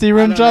rusty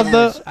rim job,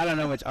 though? I don't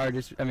know which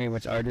artist.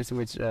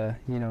 Which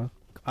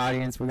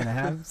audience we're gonna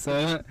have.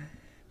 So,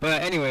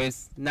 but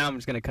anyways, now I'm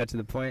just gonna cut to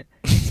the point.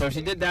 So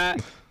she did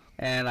that,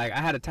 and like I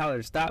had to tell her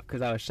to stop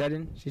because I was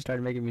shedding. She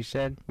started making me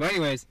shed. But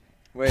anyways,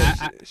 Wait,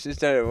 she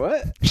started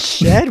what?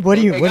 Shed? What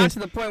do you? it What got is? to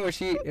the point where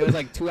it was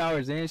like 2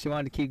 hours in. She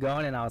wanted to keep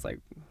going, and I was like,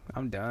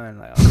 I'm done.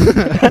 Like, you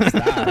gotta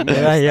stop. You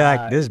gotta You're stop.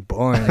 like, this is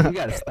boring. Like, you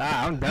gotta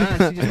stop. I'm done.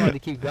 She just wanted to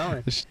keep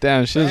going.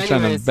 Damn, she was But trying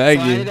to anyways, beg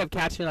so I you. ended up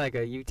catching like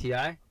a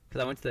UTI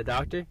because I went to the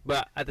doctor.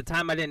 But at the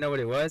time, I didn't know what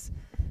it was.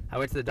 I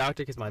went to the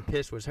doctor because my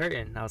piss was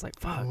hurting. And I was like,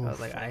 fuck. I was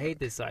like, I hate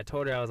this. So I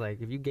told her, I was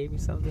like, if you gave me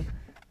something,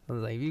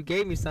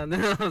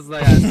 I was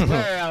like, I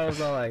swear. I was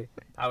all like,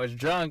 I was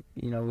drunk.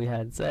 We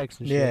had sex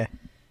and shit. Yeah.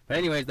 But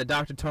anyways, the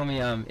doctor told me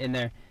in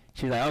there,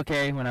 she was like,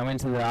 okay, when I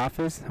went to the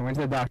office, I went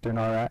to the doctor and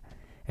all that.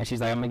 And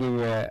she's like, I'm going to give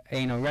you an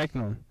anal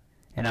rectum.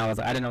 And I was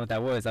like, I didn't know what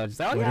that was. I was just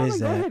like, oh, What yeah, is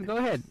that? go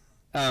ahead.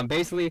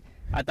 Basically,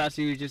 I thought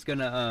she was just going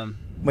to,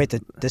 Wait,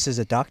 this is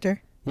a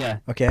doctor? yeah.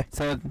 Okay.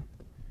 So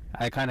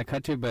I kind of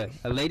cut to it, but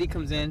a lady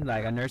comes in,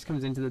 like a nurse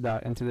comes into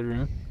the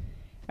room.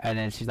 And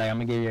then she's like, I'm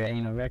going to give you an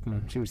anal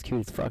rectum. She was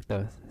cute as fuck,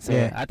 though. So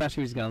Yeah. I thought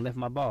she was going to lift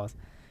my balls.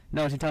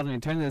 No, she tells me to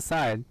turn to the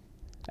side.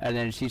 And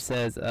then she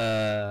says,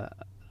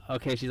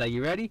 okay, she's like,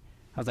 you ready?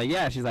 I was like,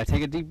 yeah. She's like,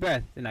 take a deep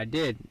breath. And I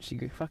did. She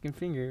fucking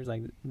finger was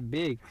like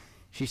big.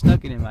 She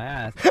stuck it in my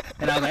ass.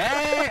 And I was like,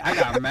 hey, I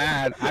got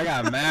mad.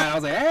 I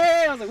was like,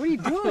 hey, what are you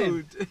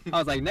doing? I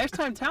was like, next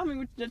time tell me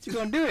what you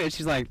gonna do. And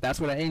she's like, that's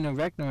what an anal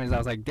rectum is. I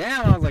was like,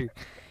 damn. I was like,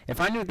 if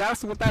I knew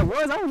that's what that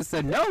was, I would have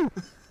said no.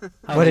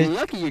 I What was did-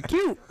 lucky you're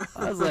cute.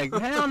 I was like,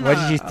 hell no. What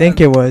did you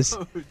think it was?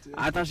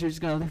 I thought she was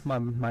gonna lift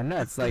my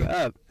nuts like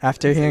up.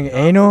 After hearing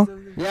anal?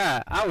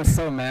 Yeah, I was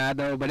so mad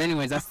though. But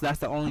anyways, that's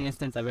the only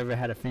instance I've ever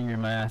had a finger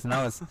in my ass, and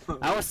I was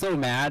so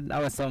mad. I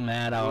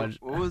was.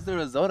 What was the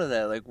result of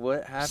that? Like,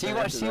 what happened? She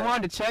after that?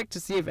 wanted to check to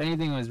see if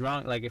anything was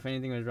wrong. Like if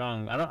anything was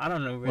wrong. I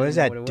don't know. Really What does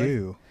know that what it was.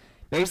 do?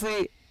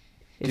 Basically,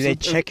 if Do they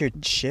she- check your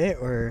shit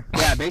or?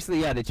 Yeah,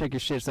 basically, yeah, they check your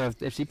shit. So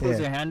if she pulls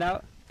Yeah. her hand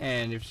out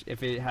and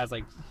if it has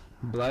like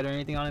blood or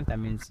anything on it, that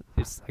means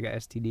it's like a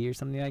STD or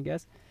something, I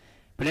guess.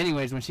 But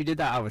anyways, when she did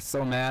that, I was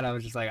so mad. I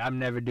was just like, I'm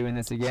never doing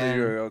this So again.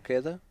 you were okay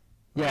though?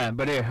 Yeah,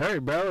 but it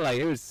hurt, bro. Like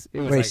it was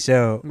Wait, like.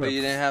 so But you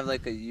didn't have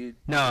like a U.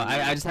 No,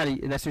 I just had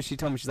a. That's what she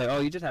told me. She's like,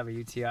 oh, you just have a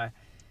UTI.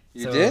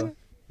 You So- did?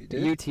 You A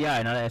did?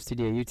 UTI, not an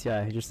STD. A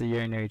UTI, just a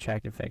urinary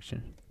tract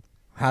infection.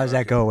 how does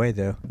that go away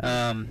though?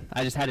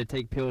 I just had to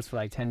take pills for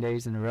like 10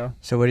 days in a row.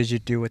 So what did you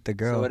do with the So it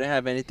girl? didn't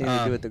have anything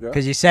to do with the girl.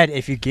 Because you said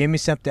if you give me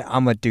something,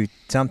 I'm gonna do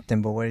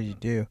something. But what did you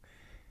do?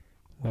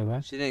 Wait,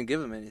 what? She didn't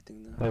give him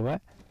anything though. Wait,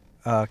 what?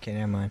 Oh, okay,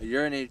 never mind. A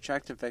urinary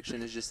tract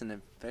infection is just an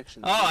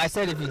infection. Oh, I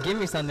said if you give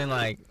me something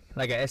like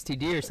a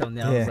STD or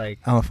something, I Yeah. was like,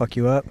 I'm gonna fuck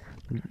you up.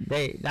 I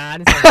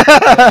didn't say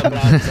that, but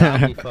I was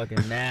I'll be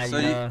fucking mad, So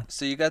you know.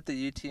 you got the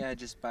UTI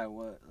just by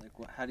what? Like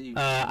what? How do you?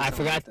 do I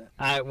something forgot.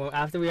 like Well,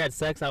 after we had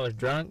sex, I was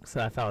drunk,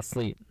 so I fell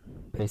asleep.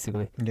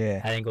 Basically,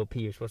 Yeah. I didn't go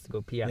pee. You're supposed to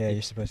go pee after. Yeah,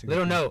 you're supposed to.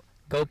 Little note: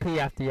 go pee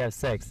after you have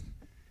sex.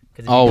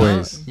 'Cause if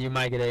Always. You, don't, you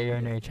might get a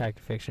urinary tract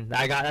infection.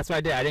 That's what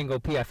I did. I didn't go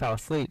pee. I fell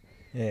asleep.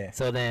 Yeah.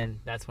 So then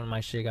that's when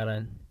my shit got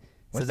on.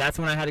 So What's- that's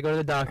when I had to go to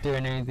the doctor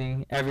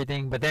and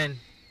everything. But then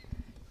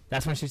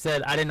that's when she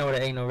said I didn't know what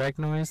an anal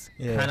rectum is.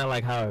 Yeah. Kind of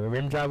like how a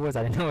rim job was.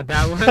 I didn't know what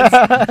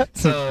that was.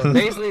 So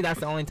basically,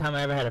 that's the only time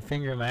I ever had a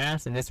finger in my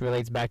ass, and this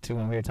relates back to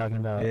when we were talking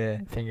about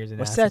Yeah. fingers and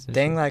What's asses that and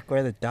thing shit. like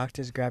where the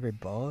doctors grab your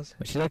balls?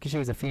 But she lucky she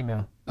was a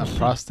female. A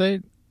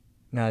prostate?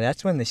 No,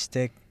 that's when they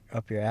stick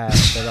up your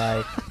ass. But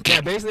like,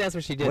 Yeah, basically that's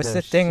what she did. What's though.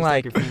 the She thing stuck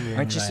like- her finger in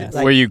aren't you my su- ass.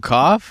 like- Where you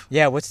cough?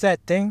 yeah, what's that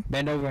thing?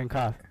 Bend over and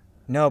cough.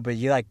 No, but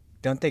you like,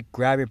 don't they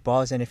grab your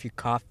balls and if you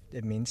cough,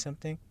 it means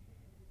something?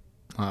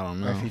 I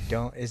don't Or know. if you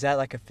don't, is that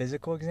like a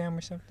physical exam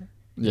or something?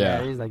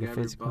 Yeah. it is like Grab a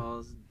your physical.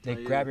 balls, They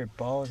tell you grab your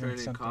balls turn and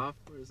and something. cough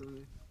or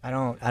something. I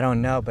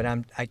don't know, but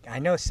I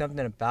know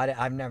something about it.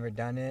 I've never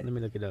done it. Let me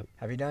look it up.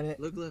 Have you done it?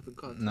 Look left and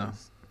cough. No.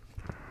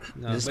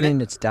 No, Does this but mean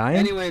it's dying?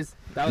 anyways,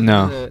 that was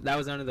No.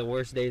 one of the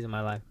worst days of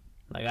my life.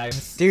 Like I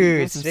Dude,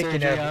 did some speaking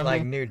surgery of on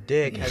like me. new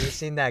dick, have you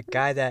seen that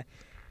guy that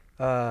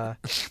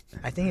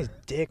I think his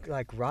dick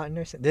like rotten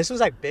or something? This was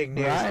like big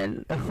news.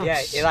 Ryan? Oh, Yeah,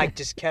 it like shit.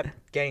 just kept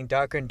getting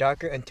darker and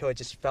darker until it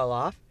just fell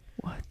off.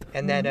 What the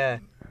And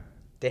then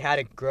they had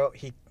to grow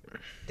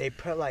they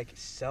put like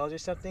cells or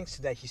something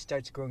so that he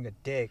starts growing a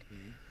dick,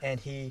 and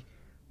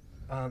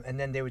and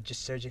then they would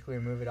just surgically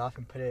remove it off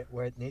and put it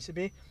where it needs to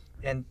be,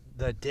 and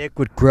the dick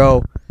would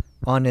grow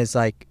on his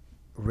like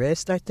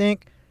wrist, I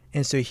think,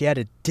 and so he had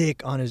a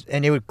dick on his,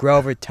 and it would grow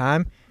over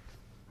time.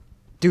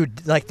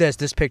 Dude, like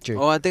this picture.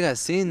 Oh, I think I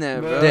seen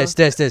that, bro.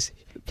 This.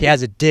 He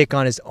has a dick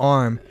on his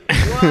arm.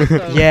 What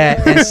the Yeah,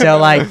 fuck? and so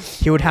like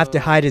he would have to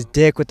hide his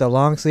dick with the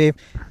long sleeve,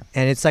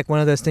 and it's like one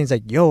of those things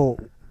like, yo,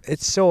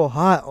 it's so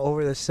hot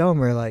over the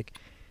summer, like,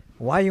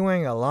 why are you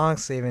wearing a long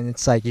sleeve? And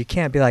it's like you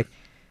can't be like,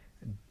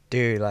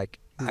 dude, like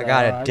He's I like,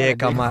 got "Oh, a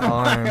dick on my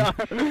arm.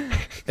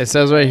 It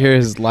says right here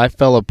his life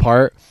fell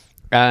apart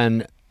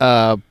and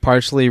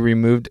partially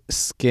removed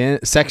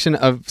section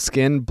of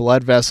skin,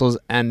 blood vessels,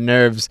 and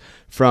nerves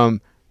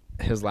from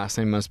his last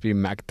name must be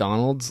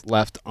McDonald's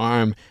left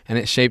arm, and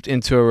it shaped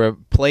into a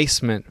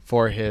replacement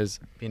for his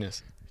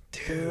penis.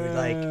 Dude,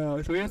 like,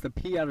 so he has to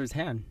pee out of his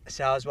hand.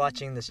 so I was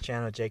watching this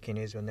channel, JK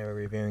News, when they were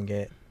reviewing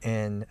it,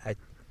 and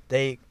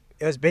it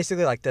was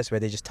basically like this, where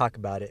they just talk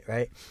about it,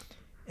 right?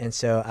 And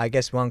so I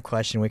guess one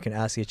question we can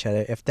ask each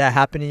other: if that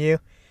happened to you,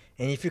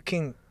 and if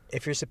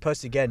you're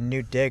supposed to get a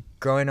new dick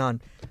growing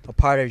on a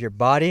part of your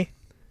body,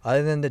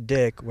 other than the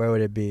dick, where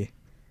would it be?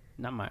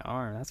 Not my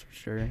arm, that's for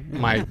sure.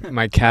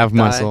 My calf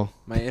muscle.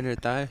 My inner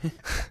thigh.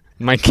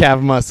 My calf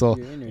muscle.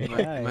 Your inner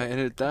thigh. my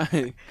inner thigh,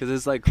 because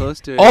it's like close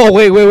to it. Oh,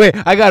 wait.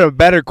 I got a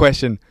better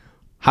question.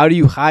 How do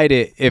you hide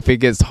it if it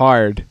gets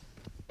hard?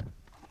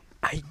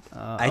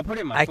 I'll put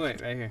it in my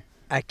foot right here.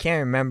 I can't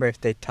remember if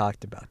they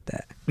talked about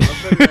that. I'll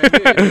put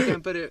it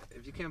right here.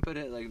 If you can't put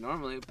it like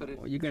normally, put it.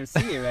 Well, you're gonna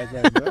see it right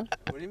there, bro.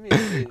 What do you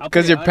mean?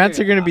 Because your pants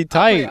are gonna be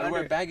tight. I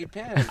wear baggy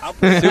pants. I'll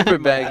put it Super under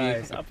my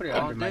baggy. thighs. I'll put it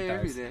All under my day,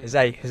 every thighs.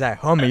 day. He's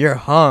like, homie, you're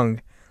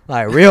hung,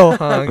 like real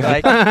hung,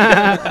 like.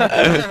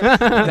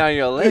 Down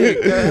your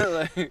leg,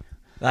 girl.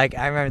 Like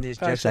I remember these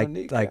jokes, Pass on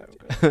like,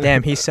 kneecap,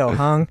 damn, he's so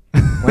hung.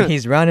 When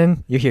he's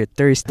running, you hear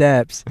 3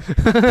 steps,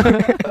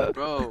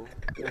 bro.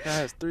 That guy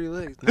has 3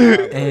 legs.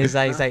 and he's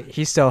like,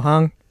 he's so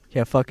hung, he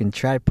a fucking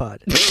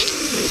tripod.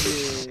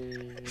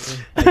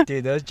 Like,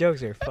 dude, those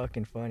jokes are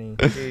fucking funny,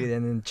 dude.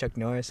 And then Chuck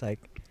Norris, like,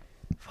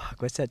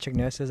 fuck, what's that? Chuck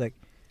Norris is like,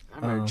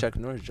 I remember Chuck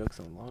Norris jokes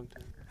a long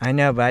time. I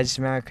know, but I just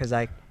remember because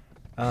like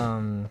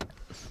Damn,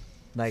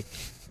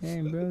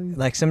 bro.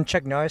 like some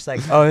Chuck Norris, like,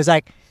 oh, it was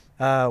like,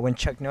 when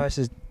Chuck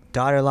Norris's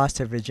daughter lost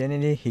her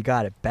virginity, he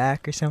got it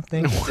back or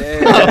something.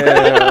 Damn.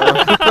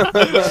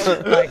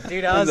 Like,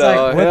 dude, I was No,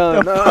 like, what hell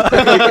the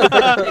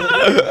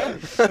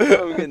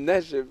no. I'm getting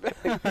that shit back.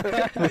 He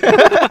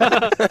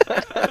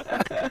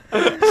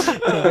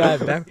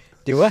got it back.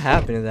 Dude, what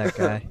happened to that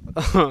guy?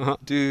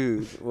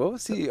 Dude, what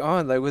was he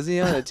on? Like, was he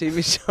on a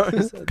TV show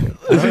or something?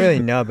 I don't really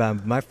know about him.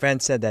 But my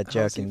friend said that How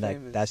joke, is he and like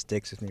famous? that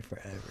sticks with me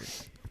forever.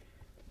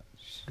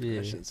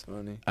 That shit's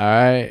funny. All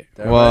right.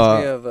 That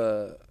reminds me Well,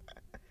 of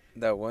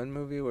that one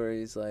movie where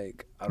he's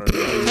like, I don't know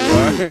who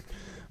you are,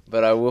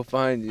 but I will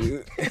find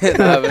you.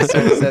 And I have a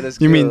certain set of skills.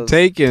 you mean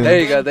Taken? There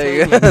you go. There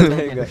you go.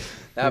 There you go.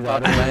 That He's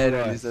popped in like, my head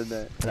when you said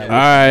that. All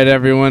right,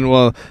 everyone.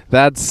 Well,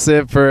 that's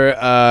it for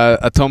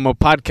Atomo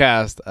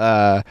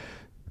Podcast.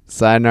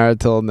 Sayonara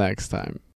till next time.